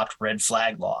to adopt red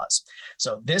flag laws.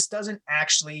 So this doesn't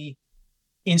actually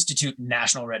institute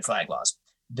national red flag laws.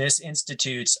 This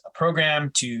institutes a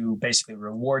program to basically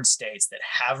reward states that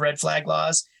have red flag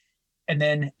laws. And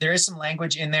then there is some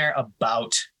language in there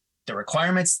about the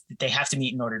requirements that they have to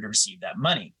meet in order to receive that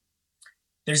money.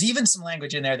 There's even some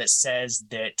language in there that says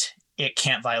that it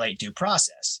can't violate due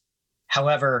process.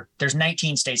 However, there's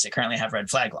 19 states that currently have red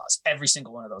flag laws. Every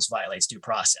single one of those violates due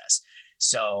process.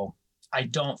 So I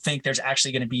don't think there's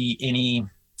actually going to be any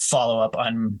follow-up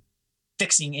on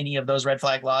fixing any of those red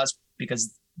flag laws,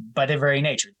 because by their very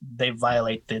nature, they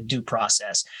violate the due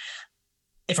process.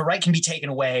 If a right can be taken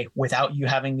away without you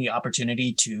having the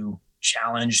opportunity to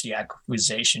challenge the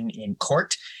accusation in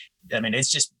court, I mean,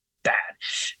 it's just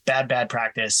bad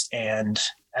practice. And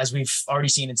as we've already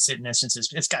seen in certain instances,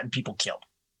 it's gotten people killed.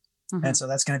 And so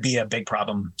that's going to be a big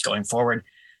problem going forward,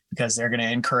 because they're going to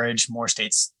encourage more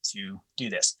states to do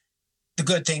this. The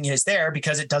good thing is there,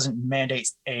 because it doesn't mandate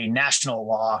a national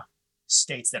law,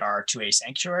 states that are 2A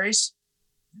sanctuaries,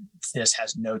 this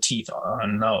has no teeth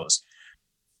on those.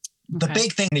 The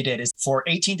big thing they did is for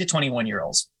 18 to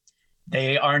 21-year-olds,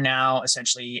 they are now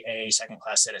essentially a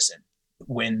second-class citizen.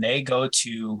 When they go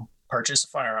to purchase a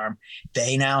firearm,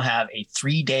 they now have a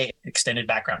 3-day extended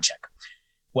background check.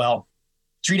 Well,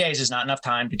 3 days is not enough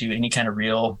time to do any kind of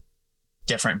real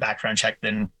different background check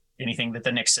than anything that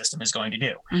the NICS system is going to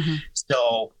do.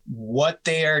 So what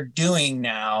they are doing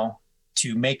now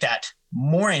to make that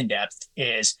more in-depth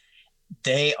is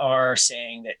they are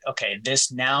saying that, okay,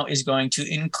 this now is going to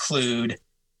include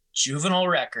juvenile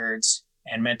records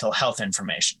and mental health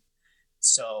information.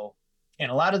 So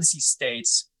in a lot of these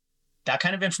states, that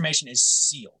kind of information is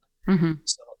sealed.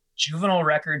 So juvenile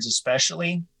records,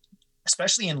 especially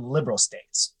in liberal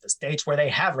states, the states where they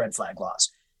have red flag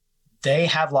laws, they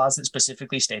have laws that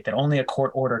specifically state that only a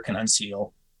court order can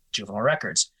unseal juvenile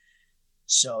records.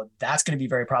 So that's going to be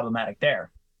very problematic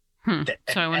there. So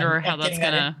I wonder how that's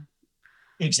going to...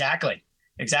 Exactly.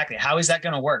 How is that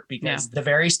going to work? Because the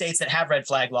very states that have red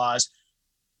flag laws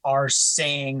are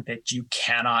saying that you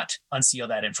cannot unseal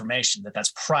that information,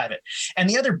 that's private. And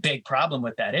the other big problem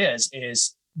with that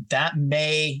is that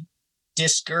may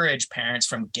discourage parents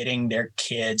from getting their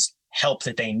kids help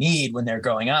that they need when they're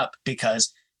growing up,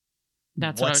 because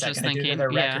that's what I was what's that just going to do thinking. to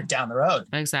their Yeah, record down the road?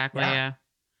 exactly. Yeah. Yeah.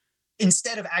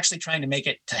 Instead of actually trying to make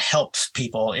it to help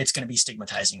people, it's going to be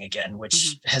stigmatizing again,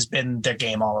 which has been their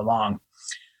game all along.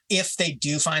 If they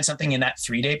do find something in that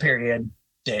 3-day period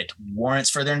that warrants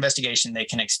further investigation, they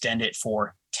can extend it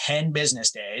for 10 business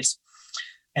days,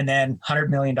 and then $100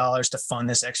 million to fund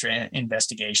this extra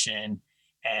investigation,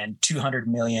 and $200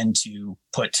 million to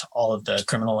put all of the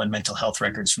criminal and mental health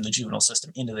records from the juvenile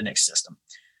system into the NICS system,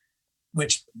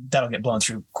 which that'll get blown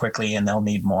through quickly, and they'll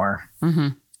need more.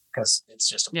 Because it's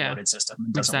just a bloated system.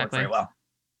 It doesn't work very well.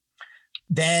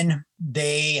 Then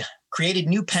they created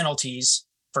new penalties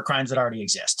for crimes that already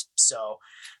exist. So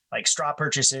like straw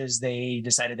purchases, they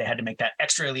decided they had to make that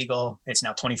extra illegal. It's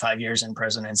now 25 years in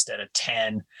prison instead of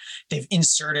 10. They've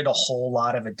inserted a whole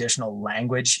lot of additional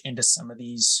language into some of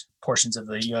these portions of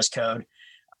the US code.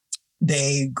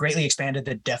 They greatly expanded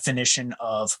the definition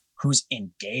of who's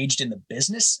engaged in the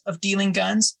business of dealing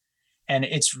guns. And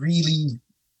it's really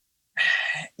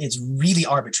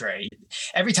arbitrary.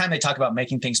 Every time they talk about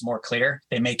making things more clear,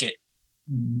 they make it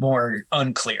more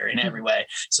unclear in every way.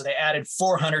 So they added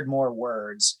 400 more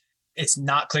words. It's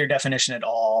not clear definition at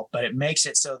all, but it makes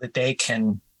it so that they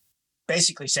can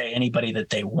basically say anybody that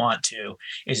they want to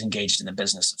is engaged in the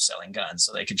business of selling guns.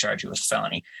 So they can charge you with a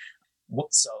felony.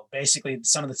 So basically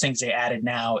some of the things they added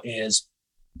now is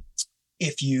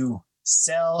if you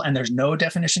sell, and there's no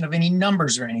definition of any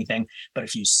numbers or anything, but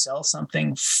if you sell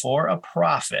something for a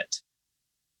profit,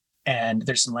 and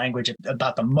there's some language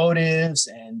about the motives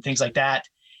and things like that.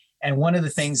 And one of the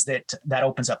things that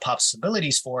opens up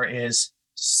possibilities for is,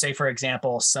 say, for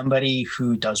example, somebody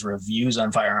who does reviews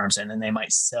on firearms and then they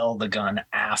might sell the gun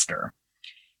after.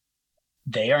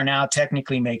 They are now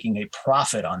technically making a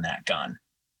profit on that gun.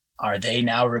 Are they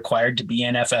now required to be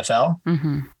in FFL?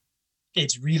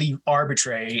 It's really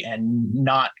arbitrary and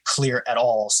not clear at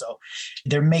all. So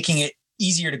they're making it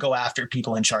easier to go after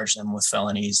people and charge them with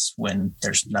felonies when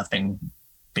there's nothing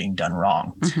being done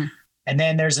wrong. And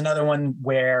then there's another one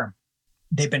where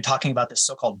they've been talking about this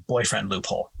so-called boyfriend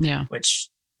loophole, which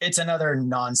it's another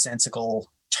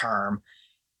nonsensical term.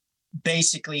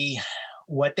 Basically,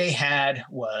 what they had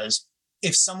was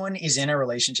if someone is in a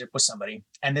relationship with somebody,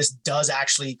 and this does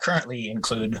actually currently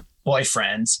include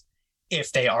boyfriends,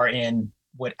 if they are in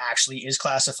what actually is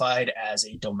classified as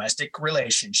a domestic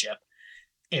relationship,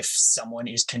 if someone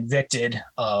is convicted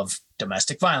of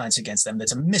domestic violence against them,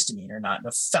 that's a misdemeanor, not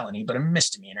a felony, but a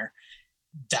misdemeanor,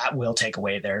 that will take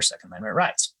away their Second Amendment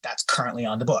rights. That's currently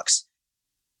on the books.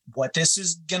 What this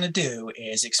is going to do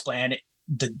is expand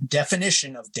the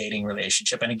definition of dating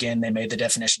relationship. And again, they made the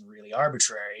definition really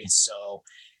arbitrary. So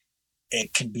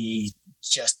it can be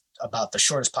just about the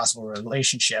shortest possible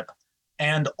relationship.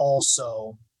 And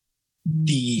also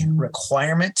the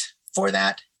requirement for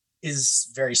that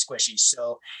is very squishy.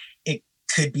 So it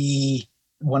could be,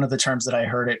 one of the terms that I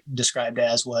heard it described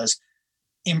as was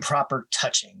improper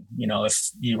touching. You know, if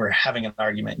you were having an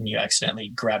argument and you accidentally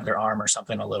grabbed their arm or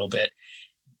something a little bit,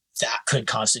 that could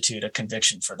constitute a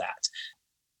conviction for that.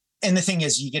 And the thing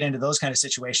is, you get into those kind of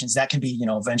situations, that can be, you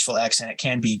know, vengeful X, and it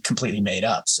can be completely made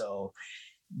up. So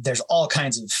there's all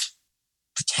kinds of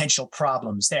potential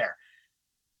problems there.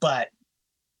 But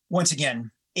once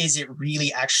again, is it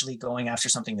really actually going after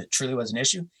something that truly was an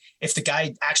issue? If the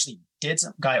guy actually did,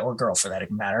 guy or girl for that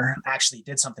matter, actually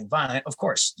did something violent, of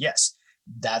course, yes,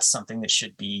 that's something that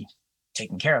should be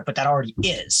taken care of, but that already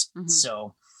is.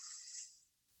 So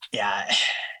yeah,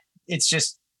 it's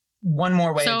just one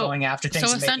more way of going after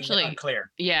things and making it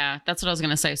unclear. Yeah, that's what I was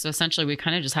going to say. So essentially we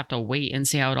kind of just have to wait and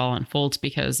see how it all unfolds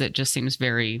because it just seems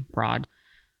very broad.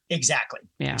 Exactly.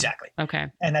 Yeah. Exactly. Okay.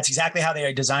 And that's exactly how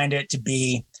they designed it to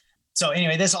be. So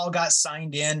anyway, this all got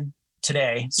signed in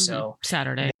today. So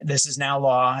Saturday. This is now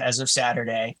law as of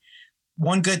Saturday.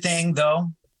 One good thing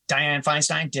though, Dianne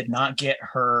Feinstein did not get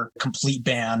her complete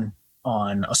ban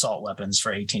on assault weapons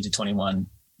for 18 to 21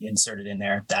 inserted in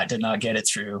there. That did not get it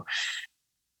through.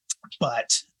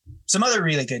 But some other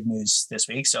really good news this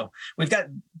week. So we've got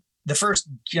the first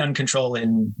gun control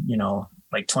in,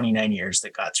 like 29 years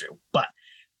that got through, but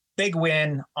big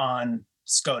win on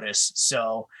SCOTUS.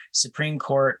 So Supreme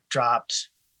Court dropped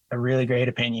a really great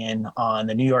opinion on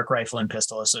the New York Rifle and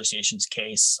Pistol Association's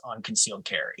case on concealed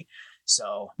carry.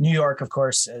 So New York, of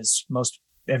course, as most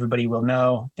everybody will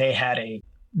know, they had a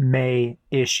May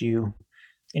issue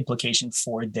implication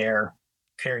for their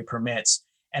carry permits.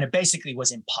 And it basically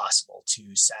was impossible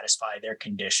to satisfy their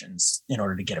conditions in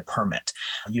order to get a permit.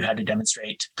 You had to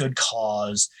demonstrate good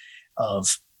cause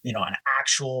of, an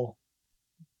actual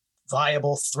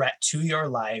viable threat to your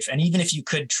life, and even if you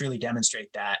could truly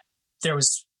demonstrate that, there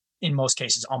was, in most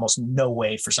cases, almost no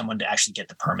way for someone to actually get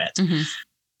the permit. Mm-hmm.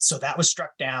 So that was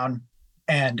struck down.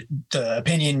 And the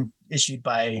opinion issued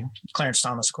by Clarence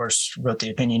Thomas, of course, wrote the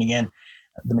opinion again,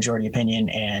 the majority opinion.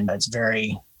 And it's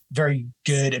very, very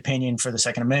good opinion for the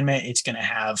Second Amendment. It's going to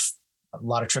have a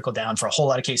lot of trickle down for a whole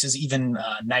lot of cases, even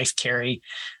knife carry,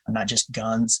 not just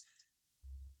guns.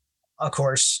 Of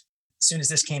course, as soon as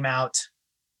this came out,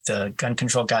 the gun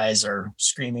control guys are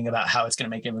screaming about how it's going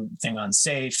to make everything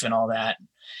unsafe and all that.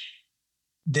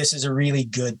 This is a really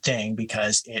good thing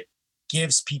because it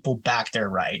gives people back their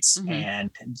rights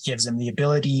and gives them the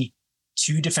ability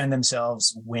to defend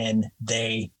themselves when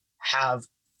they have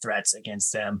threats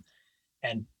against them,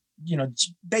 and, you know,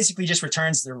 basically just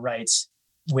returns their rights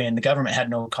when the government had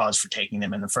no cause for taking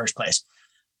them in the first place.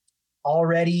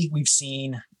 Already, we've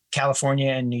seen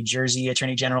California and New Jersey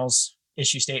attorney generals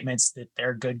issue statements that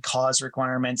their good cause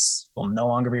requirements will no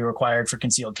longer be required for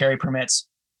concealed carry permits.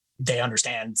 They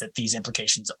understand that these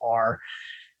implications are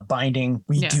binding.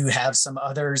 We do have some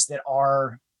others that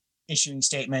are issuing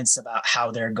statements about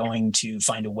how they're going to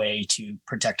find a way to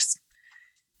protect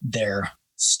their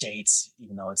states,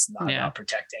 even though it's not about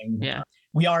protecting.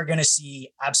 We are going to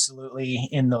see absolutely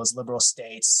in those liberal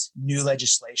states new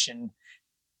legislation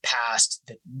passed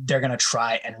that they're going to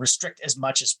try and restrict as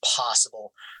much as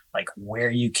possible, like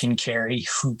where you can carry,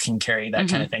 who can carry, that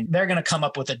kind of thing. They're going to come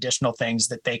up with additional things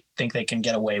that they think they can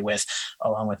get away with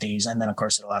along with these. And then, of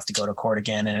course, it'll have to go to court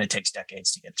again, and it takes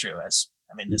decades to get through.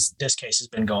 This case has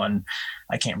been going,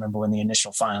 I can't remember when the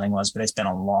initial filing was, but it's been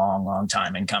a long, long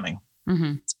time in coming.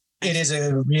 It is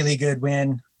a really good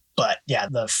win, but yeah,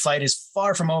 the fight is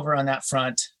far from over on that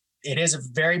front. It is a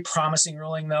very promising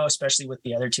ruling, though, especially with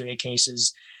the other 2A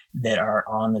cases that are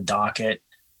on the docket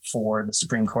for the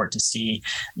Supreme Court to see.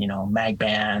 You know, mag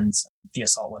bans, the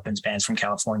assault weapons bans from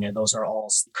California, those are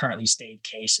all currently stayed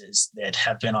cases that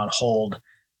have been on hold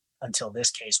until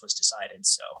this case was decided.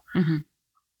 So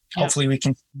hopefully we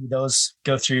can see those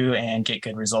go through and get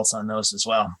good results on those as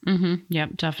well.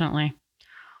 Yep, definitely.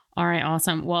 All right,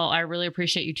 awesome. Well, I really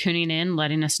appreciate you tuning in,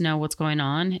 letting us know what's going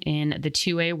on in the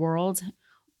 2A world.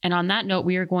 And on that note,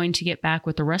 we are going to get back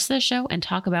with the rest of the show and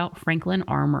talk about Franklin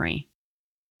Armory.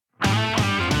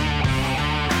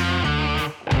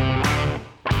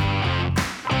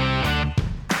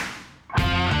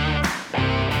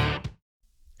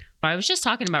 I was just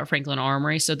talking about Franklin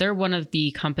Armory. So they're one of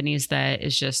the companies that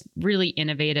is just really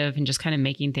innovative and just kind of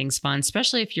making things fun,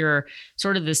 especially if you're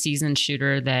sort of the seasoned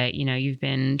shooter that, you know, you've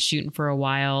been shooting for a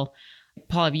while.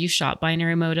 Paul, have you shot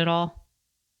binary mode at all?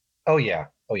 Oh, yeah.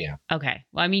 Okay.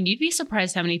 Well, I mean, you'd be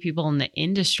surprised how many people in the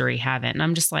industry haven't. And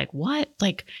I'm just like, what?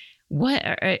 Like, what?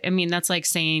 I mean, that's like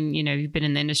saying, you know, you've been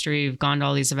in the industry, you've gone to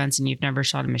all these events and you've never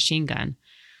shot a machine gun.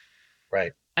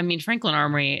 Right. I mean, Franklin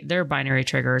Armory, their binary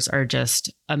triggers are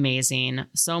just amazing.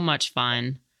 So much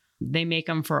fun. They make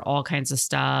them for all kinds of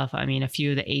stuff. I mean, a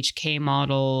few of the HK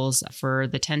models for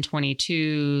the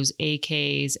 1022s,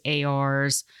 AKs,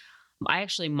 ARs. I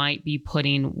actually might be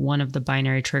putting one of the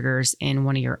binary triggers in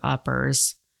one of your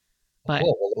uppers. But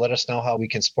cool. Well, let us know how we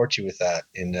can support you with that.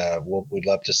 And we'd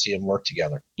love to see them work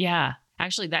together. Yeah.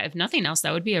 Actually, that if nothing else,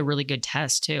 that would be a really good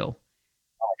test too.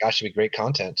 Gosh, it'd be great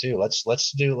content too. Let's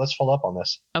follow up on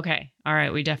this. Okay. All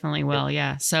right. We definitely will.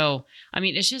 Yeah. So, I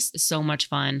mean, it's just so much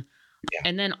fun. Yeah.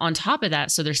 And then on top of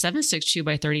that, so their 7.62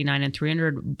 by 39 and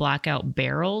 300 blackout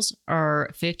barrels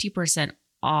are 50%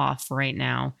 off right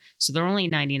now. So they're only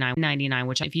 $99.99,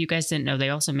 which if you guys didn't know, they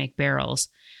also make barrels.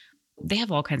 They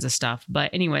have all kinds of stuff.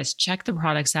 But anyways, check the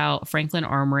products out,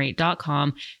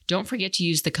 franklinarmory.com. Don't forget to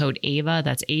use the code AVA.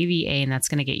 That's AVA, and that's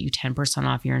going to get you 10%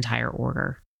 off your entire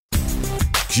order.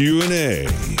 Q&A.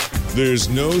 There's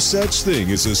no such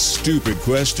thing as a stupid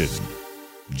question.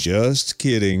 Just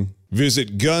kidding.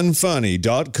 Visit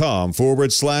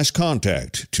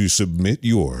gunfunny.com/contact to submit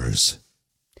yours.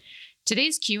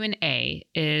 Today's Q&A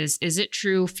is it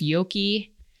true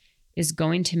Fiocchi is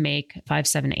going to make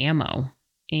 5.7 ammo?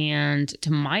 And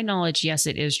to my knowledge, yes,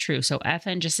 it is true. So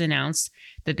FN just announced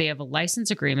that they have a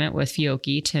license agreement with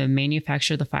Fiocchi to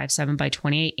manufacture the 5.7 by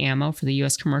 28 ammo for the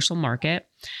U.S. commercial market,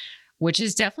 which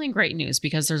is definitely great news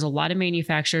because there's a lot of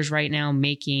manufacturers right now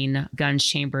making guns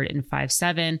chambered in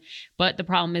 5.7. But the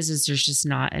problem is there's just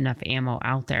not enough ammo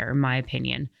out there, in my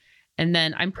opinion. And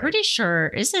then I'm pretty sure,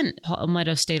 isn't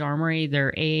Palmetto State Armory,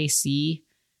 their AAC,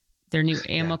 their new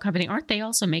ammo company, aren't they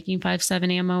also making 5.7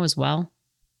 ammo as well?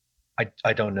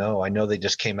 I don't know. I know they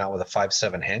just came out with a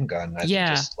 5.7 handgun.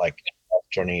 Just like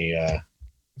Johnny.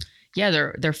 Yeah,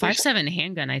 their 5.7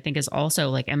 handgun, I think, is also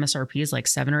like MSRP is like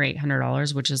 $700 or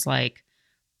 $800, which is like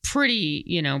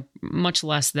pretty, much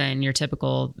less than your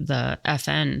typical, the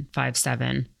FN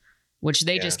 5.7, which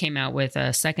they just came out with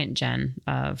a second gen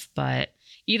of. But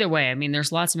either way, I mean,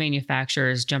 there's lots of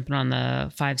manufacturers jumping on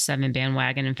the 5.7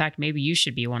 bandwagon. In fact, maybe you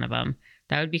should be one of them.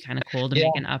 That would be kind of cool to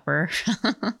make an upper.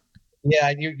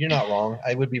 Yeah, you're not wrong.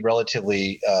 It would be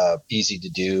relatively easy to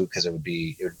do because it would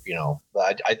be,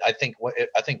 I think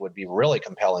would be really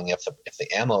compelling if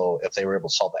they were able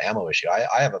to solve the ammo issue.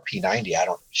 I have a P90. I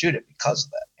don't shoot it because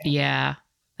of that. Yeah,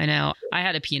 I know. I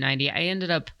had a P90. I ended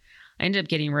up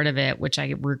getting rid of it, which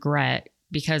I regret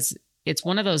because it's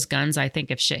one of those guns. I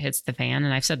think if shit hits the fan,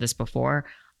 and I've said this before,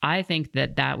 I think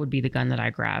that would be the gun that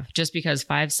I grab just because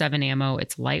 5.7 ammo,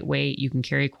 it's lightweight. You can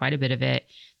carry quite a bit of it.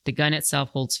 The gun itself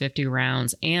holds 50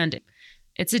 rounds and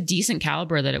it's a decent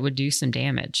caliber that it would do some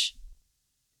damage.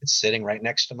 It's sitting right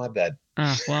next to my bed.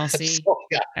 Oh, well, see, So,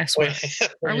 yeah. I swear.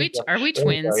 Are we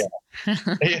twins? Yeah,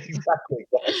 exactly.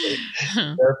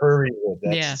 There for a reason.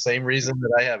 That's the same reason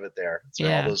that I have it there. It's for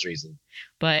all those reasons.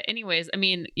 But anyways, I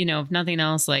mean, if nothing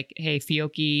else, like, hey,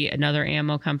 Fiocchi, another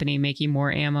ammo company making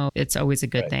more ammo, it's always a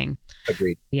good thing.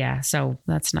 Agreed. Yeah, so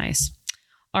that's nice.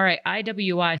 All right,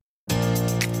 IWI.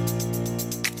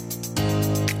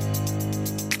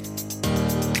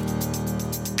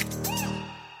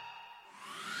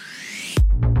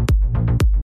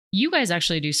 You guys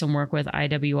actually do some work with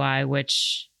IWI,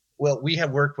 which... Well, we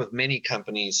have worked with many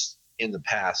companies in the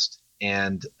past,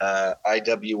 and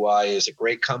IWI is a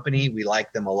great company. We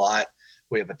like them a lot.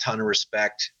 We have a ton of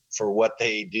respect for what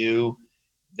they do.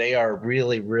 They are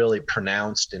really, really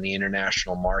pronounced in the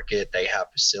international market. They have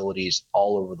facilities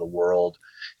all over the world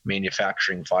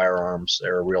manufacturing firearms.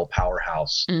 They're a real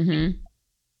powerhouse. Mm-hmm.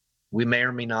 We may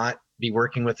or may not be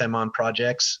working with them on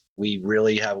projects. We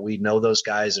know those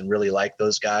guys and really like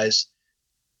those guys.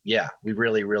 Yeah, we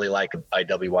really, really like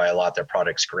IWI a lot. Their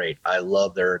product's great. I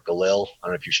love their Galil. I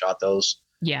don't know if you shot those.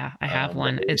 Yeah, I have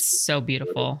one. It's so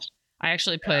beautiful. I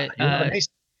actually put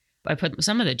I put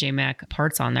some of the JMac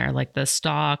parts on there, like the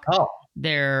stock. Oh,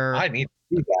 I need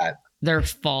to see that. Their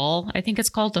fall, I think it's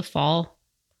called the fall.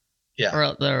 Yeah.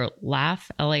 Or their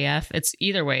LAF, LAF. It's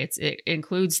either way. It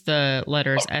includes the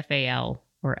letters FAL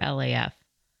or LAF.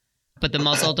 But the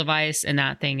muzzle device and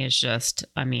that thing is just,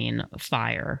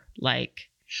 fire. Like,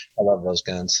 I love those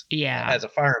guns. Yeah. As a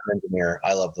firearm engineer,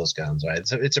 I love those guns. Right.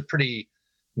 So it's a pretty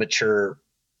mature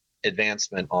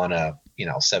advancement on a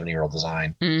 7-year-old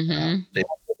design. Mm-hmm. They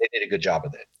did a good job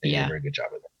with it. They did a very good job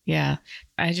with it. Yeah.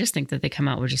 I just think that they come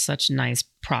out with just such nice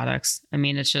products. I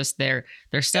mean, it's just their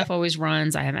stuff always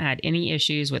runs. I haven't had any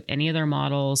issues with any of their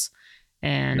models.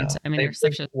 And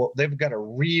they've got a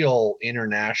real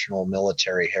international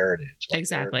military heritage. Like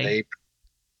exactly.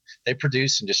 They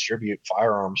produce and distribute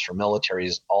firearms for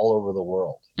militaries all over the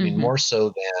world. I mean, more so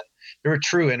than they're a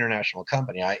true international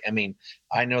company. I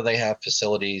know they have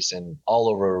facilities and all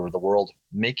over the world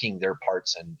making their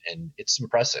parts, and it's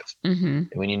impressive.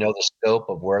 Mm-hmm. When you know the scope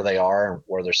of where they are and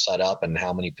where they're set up and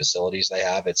how many facilities they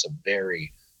have, it's a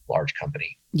very large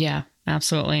company. Yeah,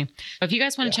 absolutely. If you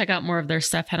guys want to check out more of their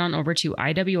stuff, head on over to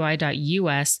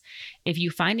iwi.us. If you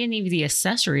find any of the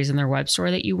accessories in their web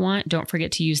store that you want, don't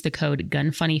forget to use the code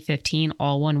GUNFUNNY15,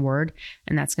 all one word,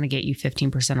 and that's going to get you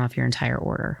 15% off your entire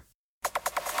order.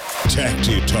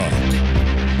 Tacti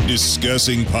Talk,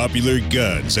 discussing popular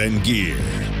guns and gear.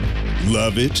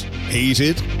 Love it? Hate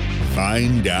it?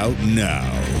 Find out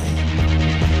now.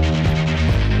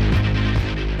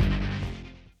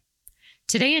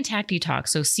 Today in Tacti Talk,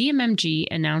 so CMMG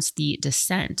announced the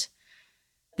Descent.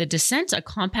 The Descent, a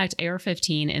compact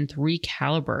AR-15 in 3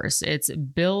 calibers. It's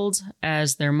billed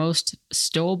as their most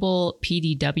stowable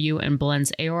PDW and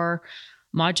blends AR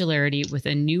modularity with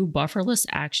a new bufferless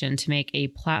action to make a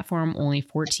platform only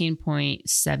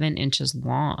 14.7 inches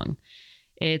long.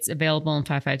 It's available in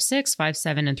 5.56,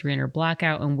 5.7, and 300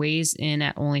 blackout and weighs in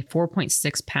at only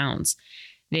 4.6 pounds.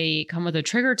 They come with a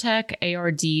TriggerTech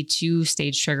ARD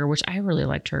 2-stage trigger, which I really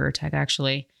like TriggerTech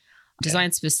actually.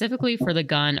 Designed specifically for the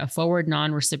gun, a forward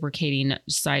non-reciprocating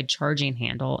side charging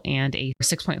handle, and a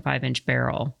 6.5-inch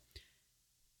barrel.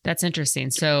 That's interesting.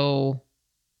 So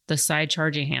the side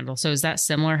charging handle. So is that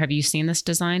similar? Have you seen this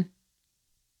design?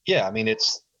 Yeah,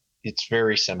 it's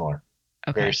very similar.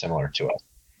 Okay. Very similar to us.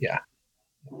 Yeah.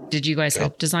 Did you guys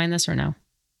help design this or no?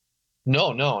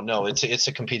 No. It's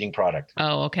a competing product.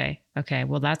 Oh, okay.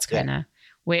 Well, that's kind of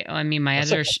wait. My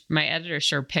editor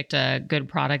sure picked a good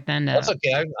product then. That's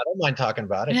okay. I don't mind talking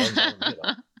about it.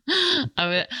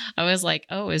 I was like,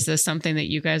 oh, is this something that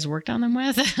you guys worked on them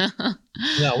with?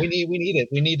 No, we need it.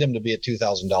 We need them to be at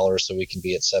 $2,000 so we can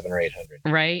be at $700 or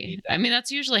 $800. Right.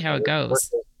 That's usually how it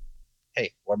goes.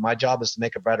 hey, well, my job is to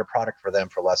make a better product for them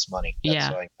for less money.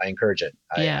 So I encourage it.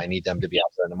 I need them to be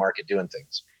out there in the market doing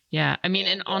things. Yeah. I mean,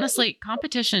 and honestly,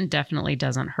 competition definitely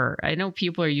doesn't hurt. I know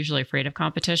people are usually afraid of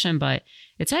competition, but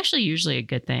it's actually usually a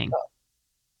good thing.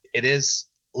 It is.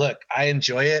 Look, I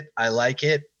enjoy it. I like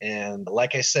it. And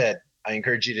like I said, I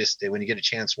encourage you to stay, when you get a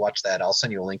chance, watch that. I'll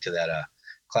send you a link to that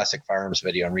Classic Firearms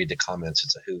video and read the comments.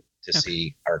 It's a hoot to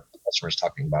see our customers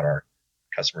talking about our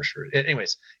customers.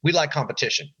 Anyways, we like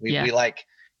competition. We like,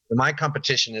 my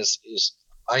competition is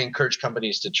I encourage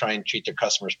companies to try and treat their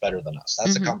customers better than us.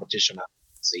 That's a competition I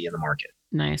see in the market.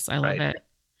 Nice. I love it.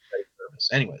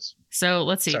 Anyways. So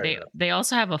let's see. They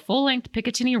also have a full-length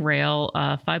Picatinny rail,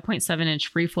 5.7-inch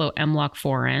free-flow M-LOK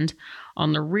forend.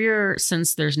 On the rear,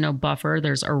 since there's no buffer,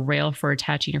 there's a rail for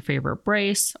attaching your favorite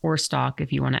brace or stock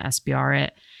if you want to SBR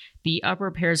it. The upper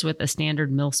pairs with a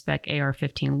standard mil-spec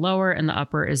AR-15 lower, and the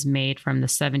upper is made from the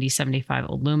 7075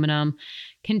 aluminum.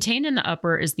 Contained in the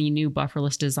upper is the new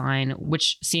bufferless design,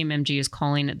 which CMMG is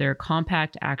calling their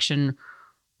compact action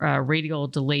radial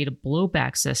delayed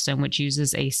blowback system, which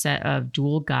uses a set of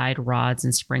dual guide rods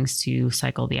and springs to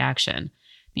cycle the action.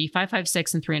 The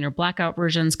 5.56 and 300 blackout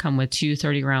versions come with two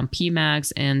 30-round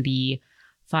PMags, and the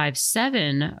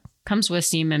 5.7 comes with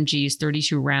CMMG's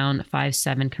 32-round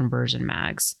 5.7 conversion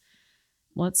mags.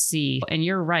 Let's see. And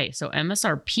you're right. So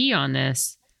MSRP on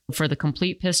this for the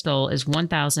complete pistol is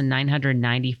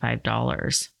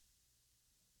 $1,995.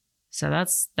 So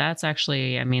that's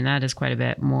actually, I mean, that is quite a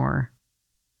bit more.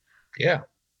 Yeah.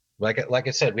 Like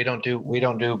I said, we don't do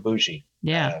bougie.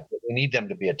 Yeah. We need them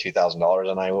to be at $2,000,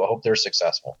 and I hope they're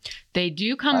successful. They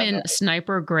do come in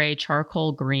sniper gray,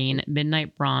 charcoal green,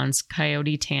 midnight bronze,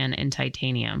 coyote tan, and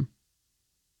titanium.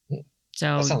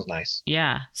 So that sounds nice.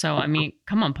 Yeah. So I mean,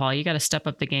 come on, Paul, you got to step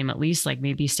up the game at least, like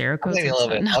maybe Cerakote. Maybe a little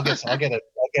bit. I'll get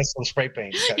some spray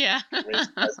paint. Yeah.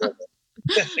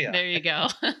 Yeah. There you go.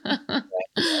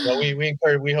 Well,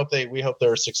 we hope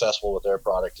they're successful with their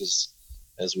product as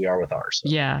we are with ours. So,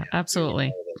 yeah,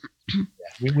 absolutely.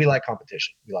 We like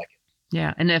competition. We like it.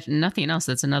 Yeah. And if nothing else,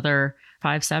 it's another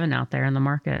 5.7 out there in the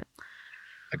market.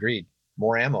 Agreed.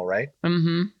 More ammo, right?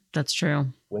 Mm-hmm. That's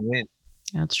true. Win-win.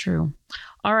 That's true.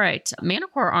 All right.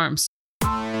 Manticore Arms.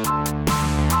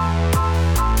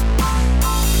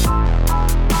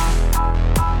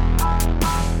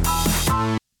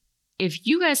 If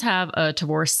you guys have a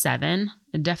Tavor 7,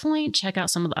 definitely check out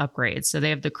some of the upgrades. So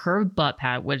they have the curved butt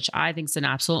pad, which I think is an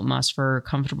absolute must for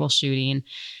comfortable shooting.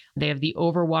 They have the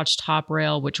Overwatch top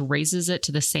rail, which raises it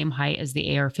to the same height as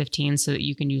the AR-15 so that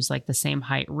you can use like the same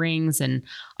height rings and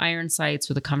iron sights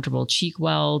with a comfortable cheek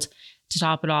weld. To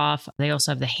top it off, they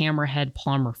also have the Hammerhead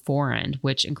Palmer forend,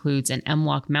 which includes an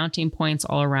M-LOK mounting points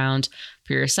all around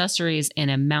for your accessories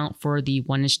and a mount for the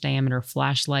 1-inch diameter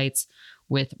flashlights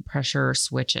with pressure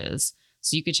switches.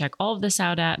 So you can check all of this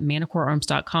out at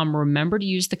manticorearms.com. Remember to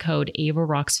use the code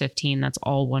AVAROCKS15. That's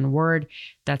all one word.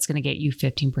 That's going to get you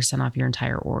 15% off your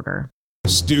entire order.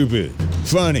 Stupid,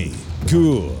 funny,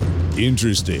 cool,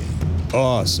 interesting,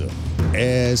 awesome,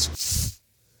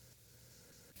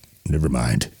 never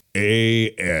mind.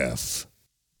 AF.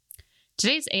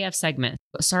 Today's AF segment.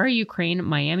 Sorry, Ukraine,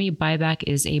 Miami buyback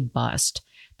is a bust.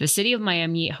 The city of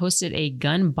Miami hosted a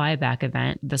gun buyback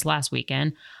event this last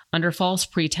weekend under false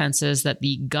pretenses that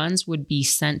the guns would be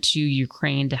sent to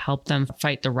Ukraine to help them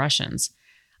fight the Russians.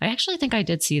 I actually think I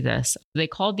did see this. They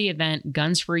called the event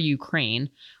Guns for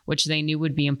Ukraine, which they knew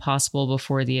would be impossible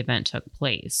before the event took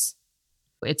place.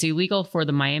 It's illegal for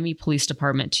the Miami Police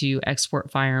Department to export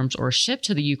firearms or ship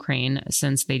to the Ukraine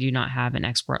since they do not have an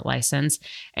export license.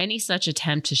 Any such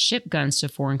attempt to ship guns to a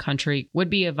foreign country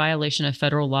would be a violation of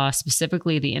federal law,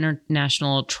 specifically the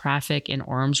International Traffic in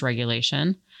Arms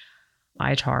Regulation,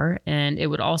 ITAR, and it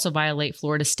would also violate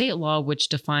Florida state law, which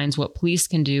defines what police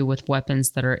can do with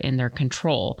weapons that are in their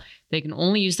control. They can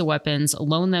only use the weapons,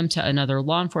 loan them to another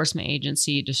law enforcement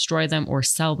agency, destroy them, or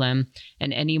sell them,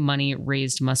 and any money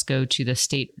raised must go to the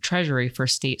state treasury for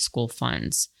state school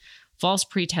funds. False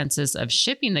pretenses of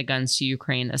shipping the guns to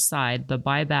Ukraine aside, the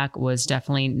buyback was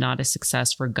definitely not a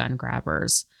success for gun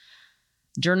grabbers.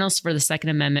 Journalists for the Second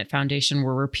Amendment Foundation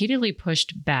were repeatedly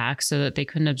pushed back so that they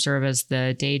couldn't observe as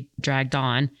the day dragged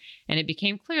on, and it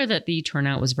became clear that the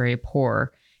turnout was very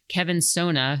poor. Kevin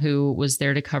Sona, who was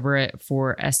there to cover it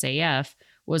for SAF,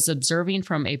 was observing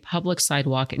from a public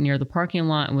sidewalk near the parking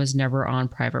lot and was never on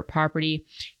private property.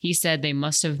 He said they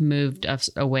must have moved us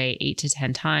away 8 to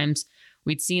 10 times.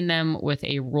 We'd seen them with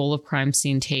a roll of crime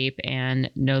scene tape and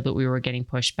know that we were getting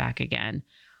pushed back again.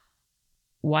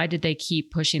 Why did they keep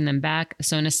pushing them back?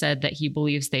 Sona said that he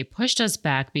believes they pushed us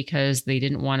back because they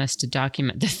didn't want us to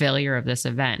document the failure of this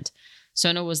event.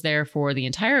 Sona was there for the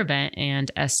entire event and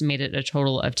estimated a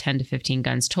total of 10 to 15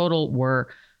 guns total were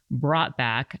brought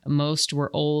back. Most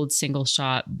were old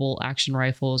single-shot bolt-action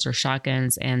rifles or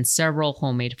shotguns and several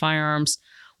homemade firearms,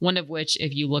 one of which,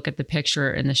 if you look at the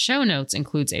picture in the show notes,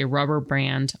 includes a rubber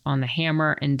brand on the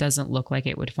hammer and doesn't look like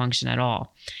it would function at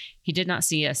all. He did not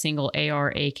see a single AR,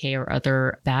 AK, or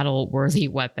other battle-worthy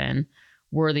weapon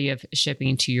worthy of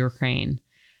shipping to Ukraine.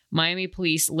 Miami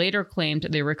police later claimed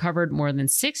they recovered more than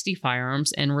 60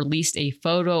 firearms and released a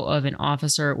photo of an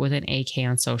officer with an AK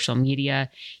on social media.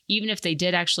 Even if they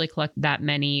did actually collect that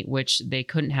many, which they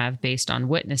couldn't have based on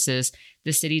witnesses,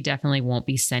 the city definitely won't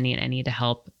be sending any to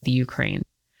help the Ukraine.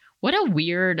 What a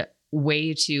weird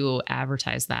way to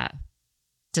advertise that,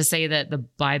 to say that the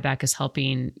buyback is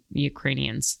helping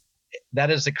Ukrainians.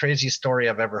 That is the craziest story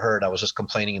I've ever heard. I was just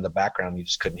complaining in the background. You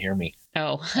just couldn't hear me.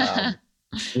 Oh,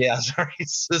 yeah, sorry.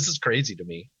 This is crazy to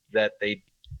me that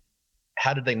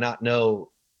how did they not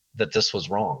know that this was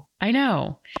wrong? I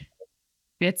know.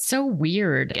 It's so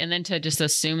weird. And then to just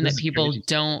assume that people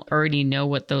don't already know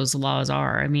what those laws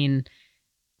are. I mean,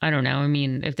 I don't know. I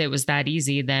mean, if it was that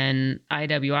easy, then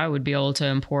IWI would be able to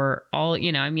import all,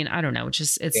 I mean, I don't know.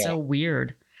 It's so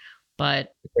weird.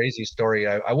 But the crazy story.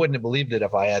 I wouldn't have believed it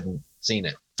if I hadn't seen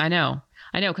it. I know.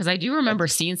 Because I do remember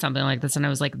seeing something like this and I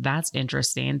was like, that's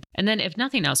interesting. And then if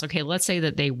nothing else, okay, let's say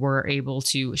that they were able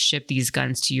to ship these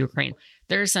guns to Ukraine.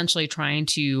 They're essentially trying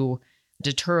to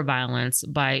deter violence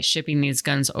by shipping these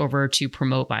guns over to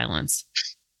promote violence.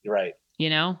 Right.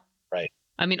 Right.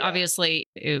 I mean, obviously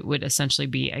it would essentially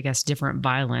be, I guess, different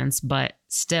violence, but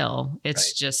still,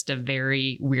 it's just a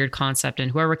very weird concept. And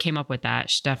whoever came up with that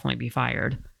should definitely be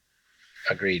fired.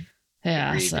 Agreed.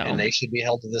 Yeah. Agreed. So. And they should be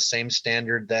held to the same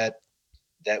standard that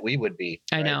we would be.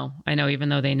 Right? I know, even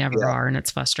though they never are, and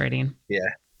it's frustrating.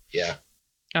 Yeah.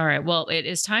 All right. Well, it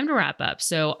is time to wrap up.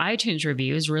 So iTunes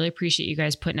reviews, really appreciate you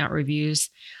guys putting out reviews.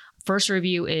 First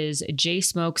review is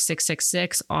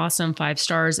JSmoke666. Awesome. 5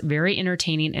 stars. Very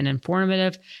entertaining and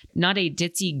informative. Not a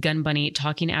ditzy gun bunny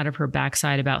talking out of her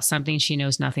backside about something she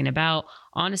knows nothing about.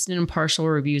 Honest and impartial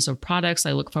reviews of products.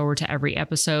 I look forward to every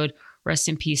episode. Rest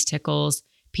in peace, Tickles.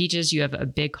 Peaches, you have a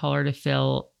big collar to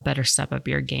fill. Better step up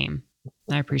your game.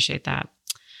 I appreciate that.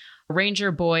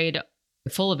 Ranger Boyd,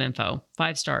 full of info.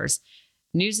 5 stars.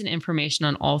 News and information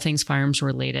on all things firearms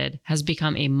related has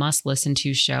become a must listen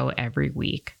to show every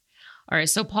week. All right.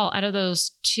 So Paul, out of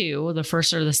those two, the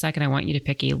first or the second, I want you to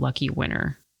pick a lucky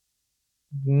winner.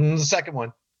 The second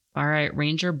one. All right.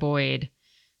 Ranger Boyd,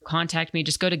 contact me.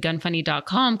 Just go to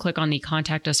gunfunny.com, click on the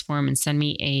contact us form and send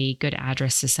me a good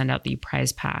address to send out the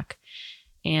prize pack.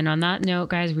 And on that note,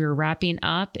 guys, we're wrapping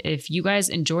up. If you guys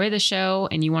enjoy the show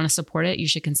and you want to support it, you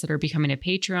should consider becoming a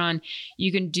Patreon.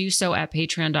 You can do so at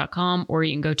patreon.com, or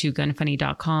you can go to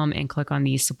gunfunny.com and click on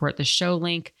the support the show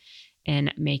link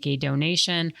and make a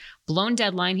donation. Blown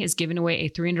Deadline has given away a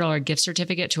 $300 gift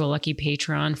certificate to a lucky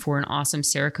Patreon for an awesome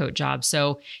Cerakote job.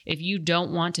 So if you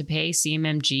don't want to pay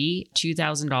CMMG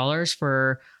 $2,000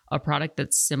 for a product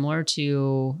that's similar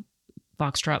to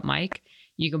Foxtrot Mike,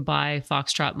 you can buy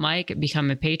Foxtrot Mike, become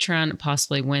a patron,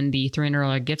 possibly win the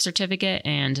 $300 gift certificate,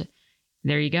 and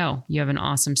there you go. You have an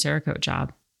awesome Cerakote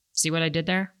job. See what I did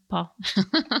there, Paul?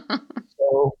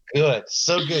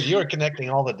 So good. You are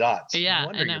connecting all the dots. Yeah,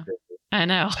 No I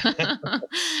know.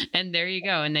 And there you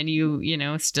go. And then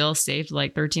you still saved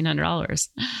like $1,300.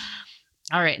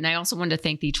 All right. And I also wanted to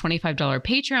thank the $25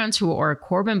 patrons who are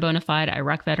Corbin Bonafide,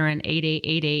 Iraq Veteran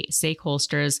 8888, Sake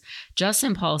Holsters,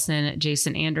 Justin Paulson,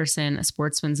 Jason Anderson,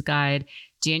 Sportsman's Guide,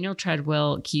 Daniel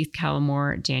Treadwell, Keith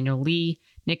Callamore, Daniel Lee,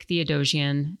 Nick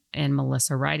Theodosian, and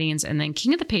Melissa Ridings. And then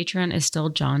King of the Patreon is still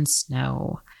Jon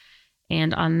Snow.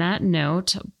 And on that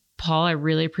note, Paul, I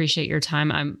really appreciate your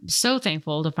time. I'm so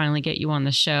thankful to finally get you on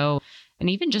the show and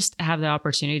even just have the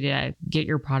opportunity to get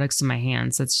your products in my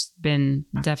hands. It's been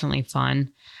definitely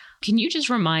fun. Can you just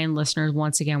remind listeners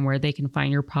once again where they can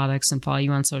find your products and follow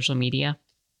you on social media?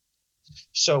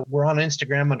 So we're on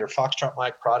Instagram under Foxtrot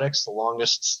Mike Products, the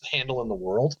longest handle in the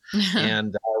world.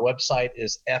 And our website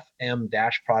is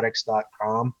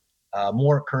fm-products.com.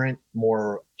 More current,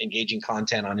 more engaging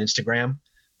content on Instagram.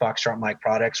 Foxtrot Mike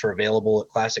Products are available at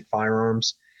Classic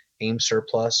Firearms, Aim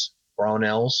Surplus,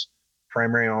 Brownells,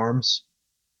 Primary Arms.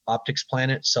 Optics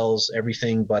Planet sells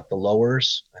everything but the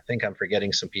lowers. I think I'm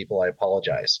forgetting some people. I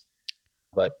apologize.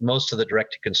 But most of the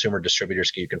direct-to-consumer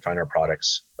distributors, you can find our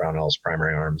products, Brownells,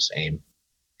 Primary Arms, AIM,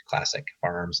 Classic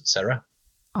Firearms, etc.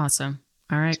 Awesome.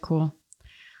 All right, cool.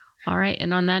 All right.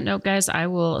 And on that note, guys, I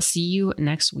will see you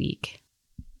next week.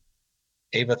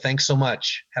 Ava, thanks so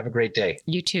much. Have a great day.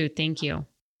 You too. Thank you.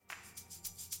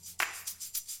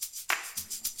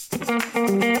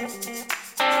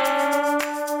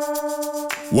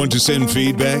 Want to send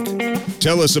feedback?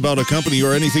 Tell us about a company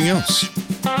or anything else?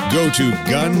 Go to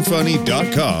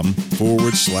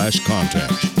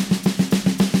gunfunny.com/contact.